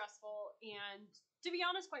very stressful, and to be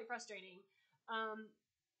honest, quite frustrating.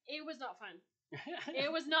 It was not fun.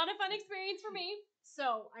 It was not a fun experience for me.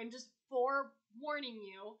 So I'm just forewarning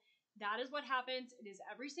you. That is what happens. It is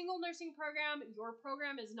every single nursing program. Your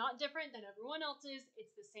program is not different than everyone else's.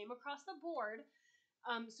 It's the same across the board.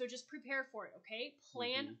 So just prepare for it, okay?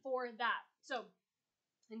 Plan for that. So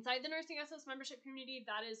inside the Nursing SS membership community,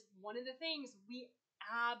 that is one of the things we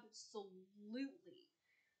absolutely,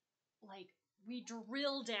 we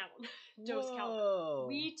drill down dose calc.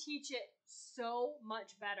 We teach it so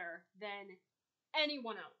much better than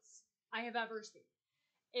anyone else I have ever seen.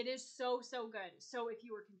 It is so good. So if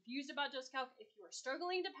you are confused about dose calc, if you are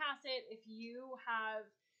struggling to pass it, if you have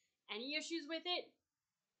any issues with it,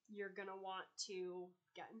 you're going to want to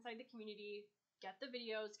get inside the community, get the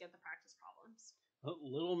videos, get the practice problems.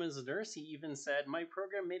 Little Ms. Nursey even said, my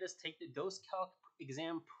program made us take the dose calc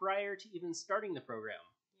exam prior to even starting the program.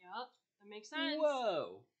 Yep, that makes sense.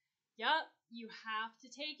 Whoa. Yep, you have to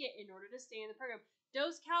take it in order to stay in the program.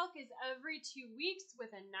 Dose calc is every 2 weeks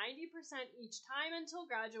with a 90% each time until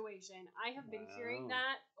graduation. I have been hearing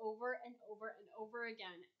that over and over and over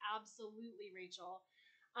again. Absolutely, Rachel.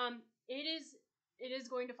 It is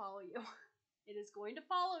going to follow you. It is going to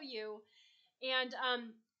follow you. And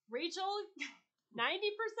Rachel, 90%?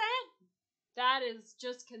 That is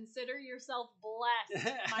just consider yourself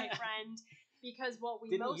blessed, my friend. Because what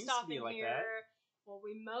we most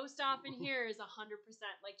often hear is 100%.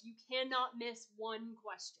 Like, you cannot miss one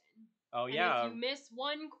question. Oh, and yeah. if you miss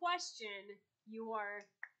one question, you are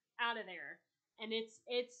out of there. And it's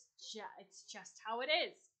just how it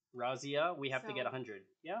is. Razia, we have to So- get 100.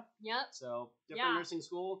 Yeah. Yep. So different Yeah. nursing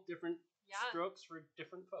school, different Yeah. strokes for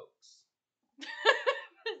different folks.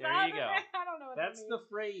 Is There that you go. I don't know what That's that the means.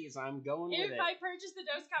 phrase. I'm going with If it. I purchase the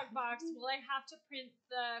Dose Calc box, will I have to print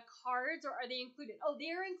the cards or are they included? Oh,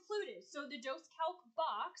 they are included. So the Dose Calc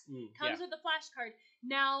box comes with a flashcard.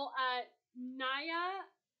 Now, Naya,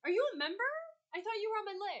 are you a member? I thought you were on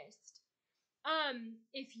my list.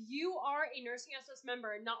 If you are a Nursing SS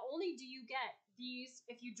member, not only do you get these,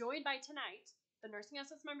 if you join by tonight, the Nursing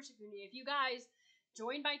SS membership community, if you guys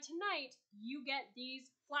join by tonight, you get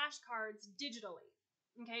these flashcards digitally.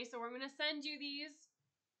 Okay, so we're going to send you these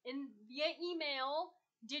via email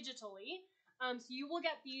digitally. So you will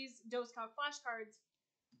get these Dose Calc flashcards.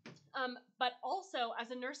 But also,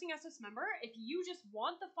 as a Nursing SS member, if you just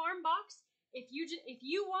want the farm box, if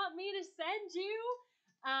you want me to send you,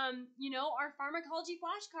 our pharmacology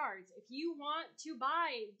flashcards, if you want to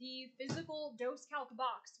buy the physical Dose Calc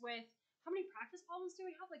box with how many practice problems do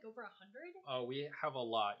we have? Like over 100? Oh, we have a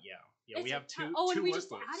lot. Yeah, It's we have two. Oh, and two we workbooks.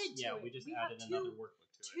 just added to it. We just We added have another workbook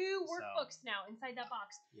to it. Two workbooks now inside that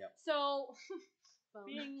box. Yep. So,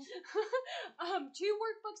 Bing. two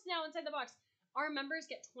workbooks now inside the box. Our members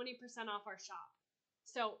get 20% off our shop.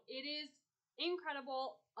 So it is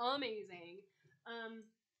incredible, amazing.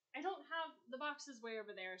 I don't have the boxes way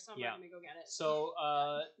over there, so I'm not gonna go get it. So,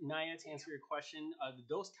 Naya, to answer your question, the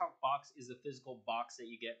Dose Calc box is a physical box that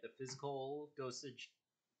you get the physical dosage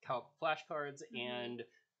calc flashcards and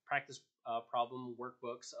practice problem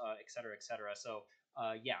workbooks, etc., etc. So,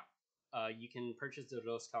 you can purchase the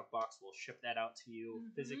Dose Calc box. We'll ship that out to you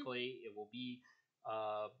physically. It will be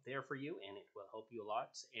there for you, and it will help you a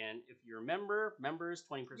lot. And if you're a member, members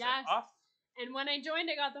 20% off. And when I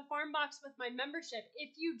joined, I got the farm box with my membership.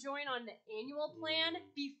 If you join on the annual plan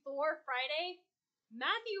before Friday,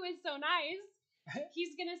 Matthew is so nice.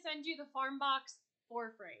 He's going to send you the farm box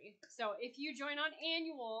for free. So if you join on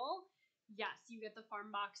annual, yes, you get the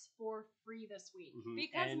farm box for free this week.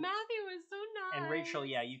 Because Matthew is so nice. And Rachel,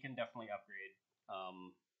 you can definitely upgrade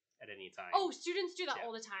at any time. Oh, students do that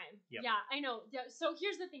all the time. Yep. Yeah, I know. Yeah, so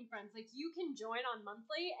here's the thing, friends. Like, you can join on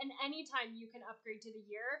monthly, and anytime you can upgrade to the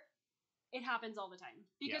year. It happens all the time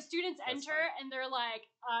because students enter and they're like,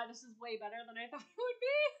 this is way better than I thought it would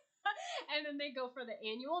be. And then they go for the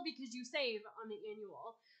annual because you save on the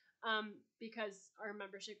annual. Because our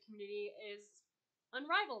membership community is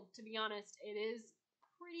unrivaled, to be honest. It is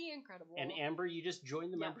pretty incredible. And Amber, you just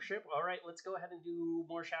joined the membership. All right, let's go ahead and do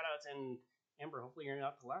more shout outs. And Amber, hopefully you're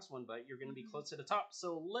not the last one, but you're going to be close to the top.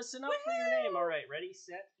 So listen up for your name. All right, ready,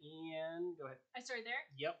 set, and go ahead. I started there?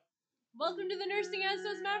 Yep. Welcome to the Nursing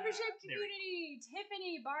SS membership community.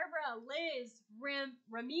 Tiffany, Barbara, Liz,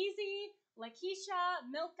 Ramizi, Lakeisha,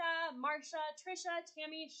 Milka, Marsha, Trisha,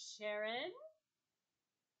 Tammy, Sharon.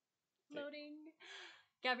 Loading.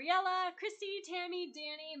 Gabriella, Christy, Tammy,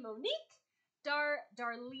 Danny, Monique,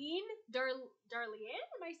 Darlene.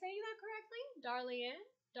 Am I saying that correctly? Darlene.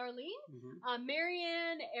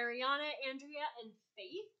 Marianne, Ariana, Andrea, and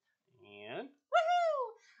Faith. And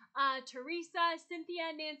woohoo! Teresa,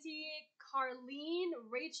 Cynthia, Nancy, Carlene,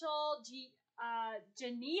 Rachel,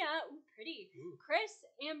 Jania, pretty. Chris,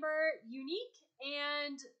 Amber, Unique,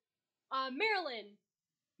 and Marilyn.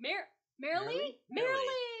 Marilyn?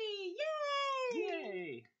 Yay!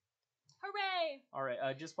 Yay! Hooray! All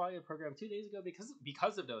right, just bought a program 2 days ago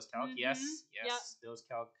because of Dose Calc. Yes, Dose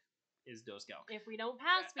Calc is Dose Calc. If we don't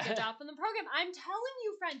pass, we get dropped from the program. I'm telling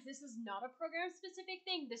you, friends, this is not a program-specific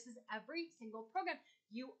thing. This is every single program.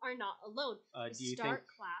 You are not alone. Do you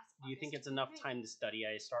think it's enough time to study?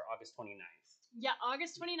 I start August 29th. Yeah,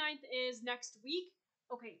 August 29th is next week.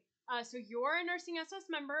 Okay, so you're a Nursing SS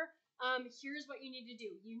member. Here's what you need to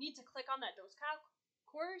do. You need to click on that Dose Calc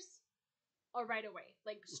course right away.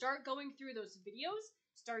 Like, start going through those videos.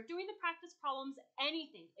 Start doing the practice problems,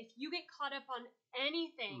 anything. If you get caught up on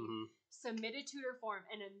anything, submit a tutor form,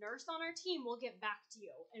 and a nurse on our team will get back to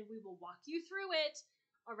you, and we will walk you through it.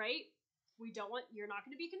 All right? You're not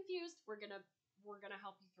going to be confused. We're gonna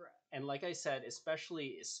help you through it. And like I said,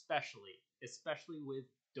 especially with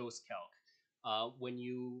Dose Calc, when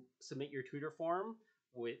you submit your tutor form,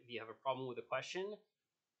 if you have a problem with a question,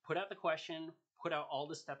 put out the question, put out all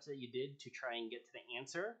the steps that you did to try and get to the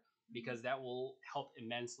answer. Because that will help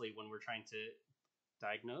immensely when we're trying to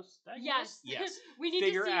diagnose. Yes. We need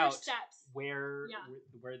figure to see out your steps. where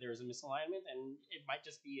there's a misalignment, and it might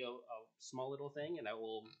just be a small little thing, and that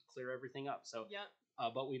will clear everything up. So,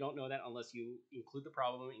 but we don't know that unless you include the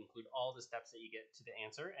problem, include all the steps that you get to the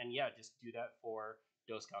answer, and just do that for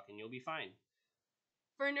Dose Calc, and you'll be fine.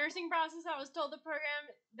 For nursing process, I was told the program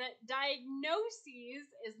that diagnoses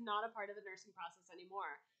is not a part of the nursing process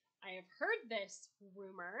anymore. I have heard this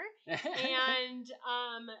rumor, and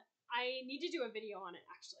I need to do a video on it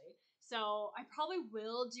actually. So I probably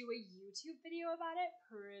will do a YouTube video about it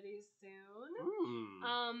pretty soon.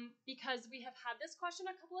 Because we have had this question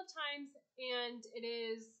a couple of times, and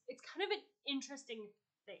it's kind of an interesting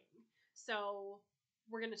thing. So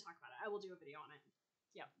we're gonna talk about it. I will do a video on it.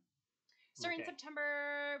 Yep. Starting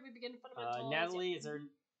September, we begin fundamentals. Natalie, is there a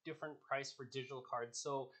different price for digital cards?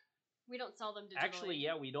 So we don't sell them digitally. Actually,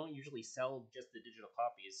 yeah, we don't usually sell just the digital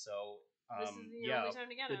copies. So this is the only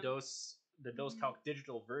time to get them. The Dose Calc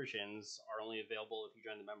digital versions are only available if you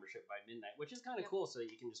join the membership by midnight, which is kind of cool. So that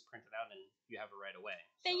you can just print it out and you have it right away.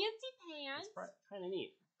 Fancy pants. It's kind of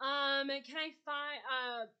neat. Can I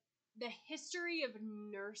find the history of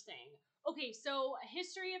nursing? Okay, so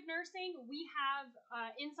history of nursing, we have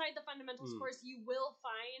inside the fundamentals course, you will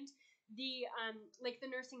find the like the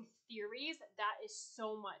nursing theories. That is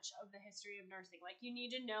so much of the history of nursing. Like you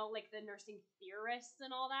need to know like the nursing theorists and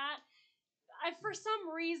all that. For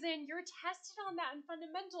some reason, you're tested on that in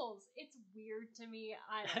fundamentals. It's weird to me.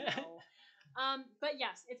 I don't know. But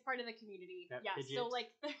yes, it's part of the community. Yes, so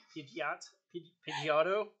like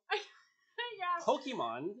Pidgeotto. Yeah.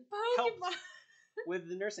 Pokemon helped with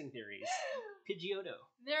the nursing theories. Pidgeotto.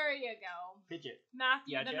 There you go. Pidgeot.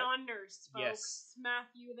 Matthew the non-nurse, folks. Yes.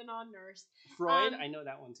 Matthew the non-nurse. Freud, I know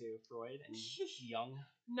that one too. Freud and Jung.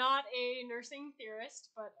 Not a nursing theorist,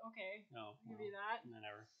 but okay. No. I'll give you that.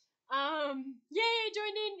 Never. Yay,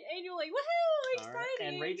 joined in annually. Woohoo! Excited. Right.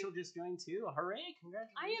 And Rachel just joined too. Hooray,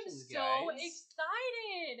 congratulations. I am so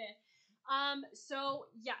excited. So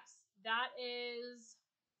yes, that is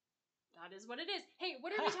what it is. Hey,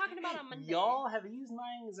 what are we talking about on Monday? Y'all have eased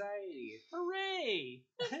my anxiety. Hooray!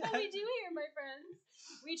 That's what we do here, my friends.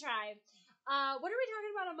 We try. What are we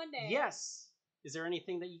talking about on Monday? Yes. Is there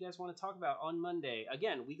anything that you guys want to talk about on Monday?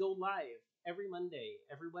 Again, we go live every Monday,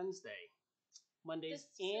 every Wednesday. Mondays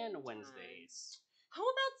and Wednesdays. How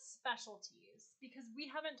about specialties? Because we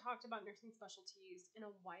haven't talked about nursing specialties in a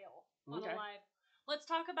while on a live. Let's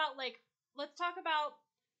talk about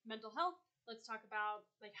mental health. Let's talk about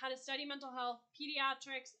like how to study mental health,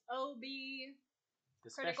 pediatrics, OB, the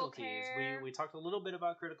specialties. We talked a little bit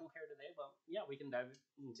about critical care today, but yeah, we can dive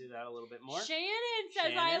into that a little bit more. Shannon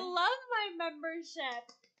says, I love my membership.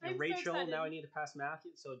 And Rachel, so now I need to pass math,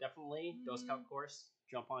 so definitely Dose Calc course,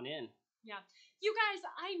 jump on in. Yeah. You guys,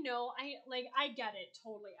 I know, I get it,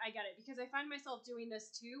 totally. I get it, because I find myself doing this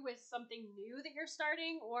too with something new that you're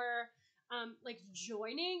starting or like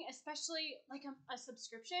joining, especially like a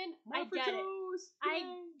subscription. I get it. I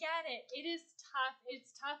get it. It is tough.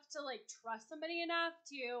 It's tough to like trust somebody enough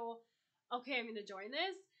to, okay, I'm going to join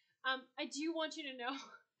this. I do want you to know,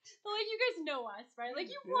 but like you guys know us, right? Like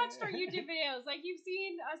you've watched our YouTube videos, like you've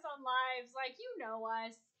seen us on lives, like you know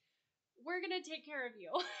us. We're going to take care of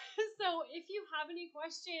you. So if you have any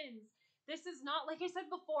questions, this is not, like I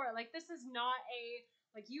said before, like this is not a,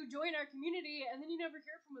 like you join our community and then you never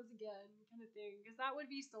hear from us again kind of thing, because that would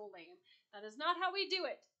be so lame. That is not how we do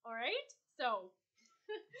it, all right? So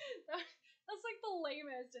that's like the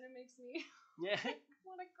lamest, and it makes me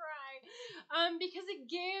want to cry. Because it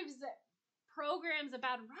gives programs a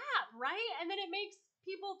bad rap, right? And then it makes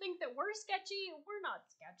people think that we're sketchy. We're not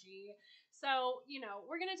sketchy. So,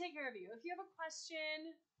 we're going to take care of you. If you have a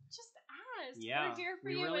question, just ask. Yeah. We're here for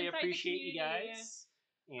you. We really appreciate you guys.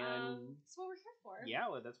 And that's what we're here for. Yeah,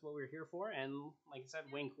 well, that's what we're here for. And like I said,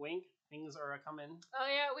 wink, wink. Things are coming. Oh,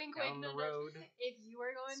 yeah, wink, down wink. the road. If you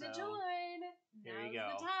are going to join, there you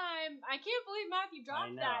now's go. the time. I can't believe Matthew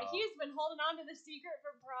dropped that. He's been holding on to the secret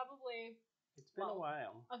for probably... It's been a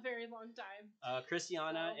while. A very long time.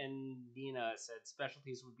 Christiana and Dina said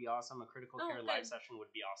specialties would be awesome. A critical care live session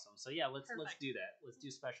would be awesome. So yeah, let's do that. Let's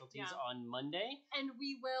do specialties on Monday. And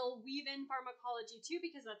we will weave in pharmacology too,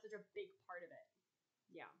 because that's such a big part of it.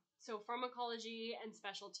 Yeah. So pharmacology and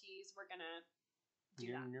specialties, we're gonna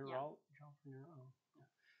do that.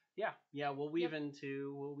 Yeah. We'll weave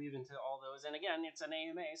into all those. And again, it's an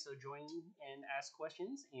AMA, so join and ask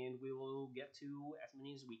questions, and we will get to as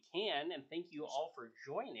many as we can. And thank you all for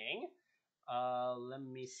joining. Let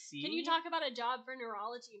me see. Can you talk about a job for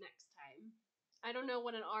neurology next time? I don't know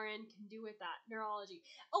what an RN can do with that neurology.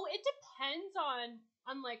 Oh, it depends on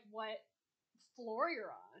like what floor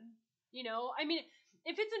you're on. I mean,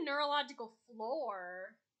 if it's a neurological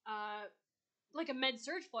floor, like a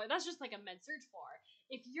med-surg floor, that's just like a med-surg floor.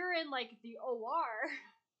 If you're in like the OR,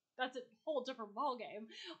 that's a whole different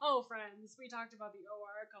ballgame. Oh, friends, we talked about the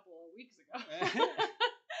OR a couple of weeks ago.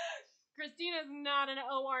 Christina's not an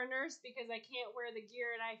OR nurse because I can't wear the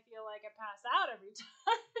gear and I feel like I pass out every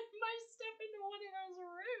time I step into one of those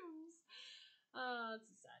rooms.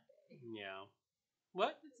 It's a sad day. Yeah.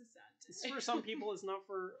 What? It's a sad day. It's for some people, it's not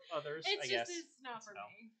for others, I guess. It's not for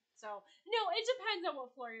me. So, no, it depends on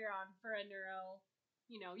what floor you're on for a neuro.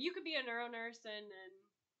 You know, you could be a neuro nurse and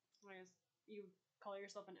I guess you call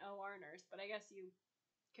yourself an OR nurse, but I guess you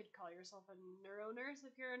could call yourself a neuro nurse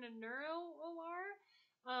if you're in a neuro OR.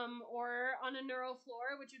 Or on a neuro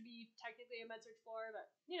floor, which would be technically a med surg floor, but,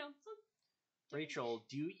 you know. So Rachel,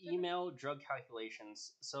 do you email drug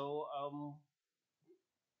calculations? So, I'm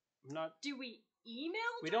not... Do we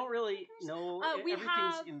email? We don't really know.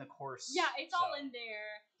 Everything's in the course. Yeah, it's all in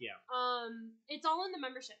there. Yeah. It's all in the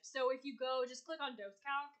membership. So if you go, just click on Dose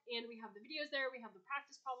Calc, and we have the videos there. We have the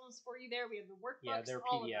practice problems for you there. We have the workbooks. Yeah, they're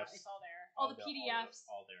all PDFs. Of that. It's all there. All the PDFs.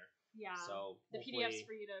 All there. Yeah. So the PDFs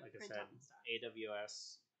for you to like print I said, out and stuff.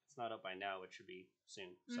 AWS. It's not up by now. It should be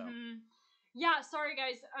soon. So. Mm-hmm. Yeah, sorry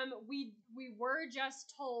guys. We were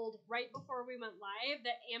just told right before we went live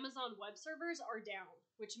that Amazon web servers are down,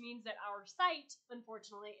 which means that our site,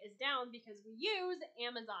 unfortunately, is down because we use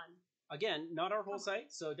Amazon. Again, not our whole site,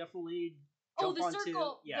 so definitely. The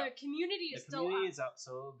circle, the community is still up. The community is up,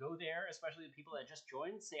 so go there, especially the people that just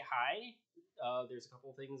joined. Say hi. There's a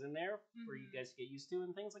couple things in there for you guys to get used to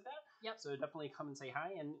and things like that. Yep. So definitely come and say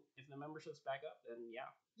hi, and if the membership's back up, then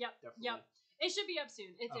yeah. Yep. Definitely. Yep. It should be up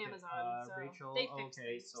soon. It's okay. Amazon. So Rachel, they fixed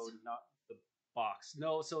okay, things. so not the box.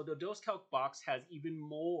 No, so the Dose Calc box has even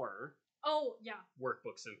more. Oh yeah.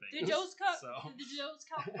 Workbooks and things. The Dose Calc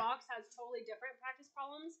box has totally different practice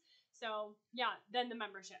problems. So yeah, than the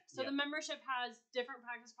membership. So the membership has different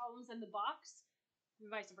practice problems than the box,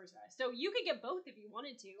 vice versa. So you could get both if you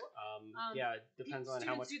wanted to. Yeah, it depends on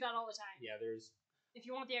how much. Students do that all the time. Yeah, there's. If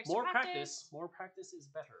you want the extra more practice, more practice is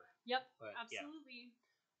better. Yep, but, absolutely.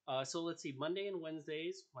 Yeah. So let's see. Monday and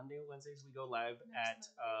Wednesdays we go live at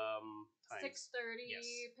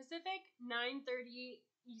 6:30 Pacific, 9:30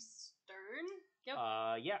 Eastern. Yep.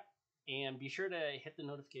 Yeah. And be sure to hit the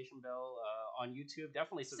notification bell on YouTube.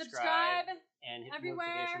 Definitely subscribe and hit everywhere.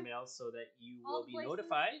 The notification bell so that you will be places.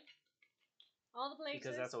 notified. All the places.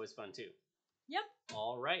 Because that's always fun too. Yep.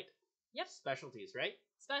 All right. Yep. Specialties, right?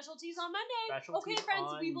 Specialties on Monday. Specialties okay,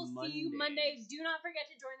 friends, we will see you Monday. Do not forget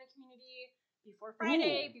to join the community before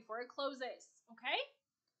Friday, before it closes. Okay?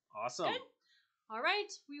 Awesome. Good. All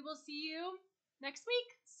right. We will see you next week.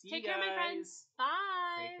 See Take you care, guys. my friends.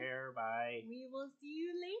 Bye. Take care. Bye. We will see you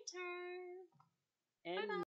later.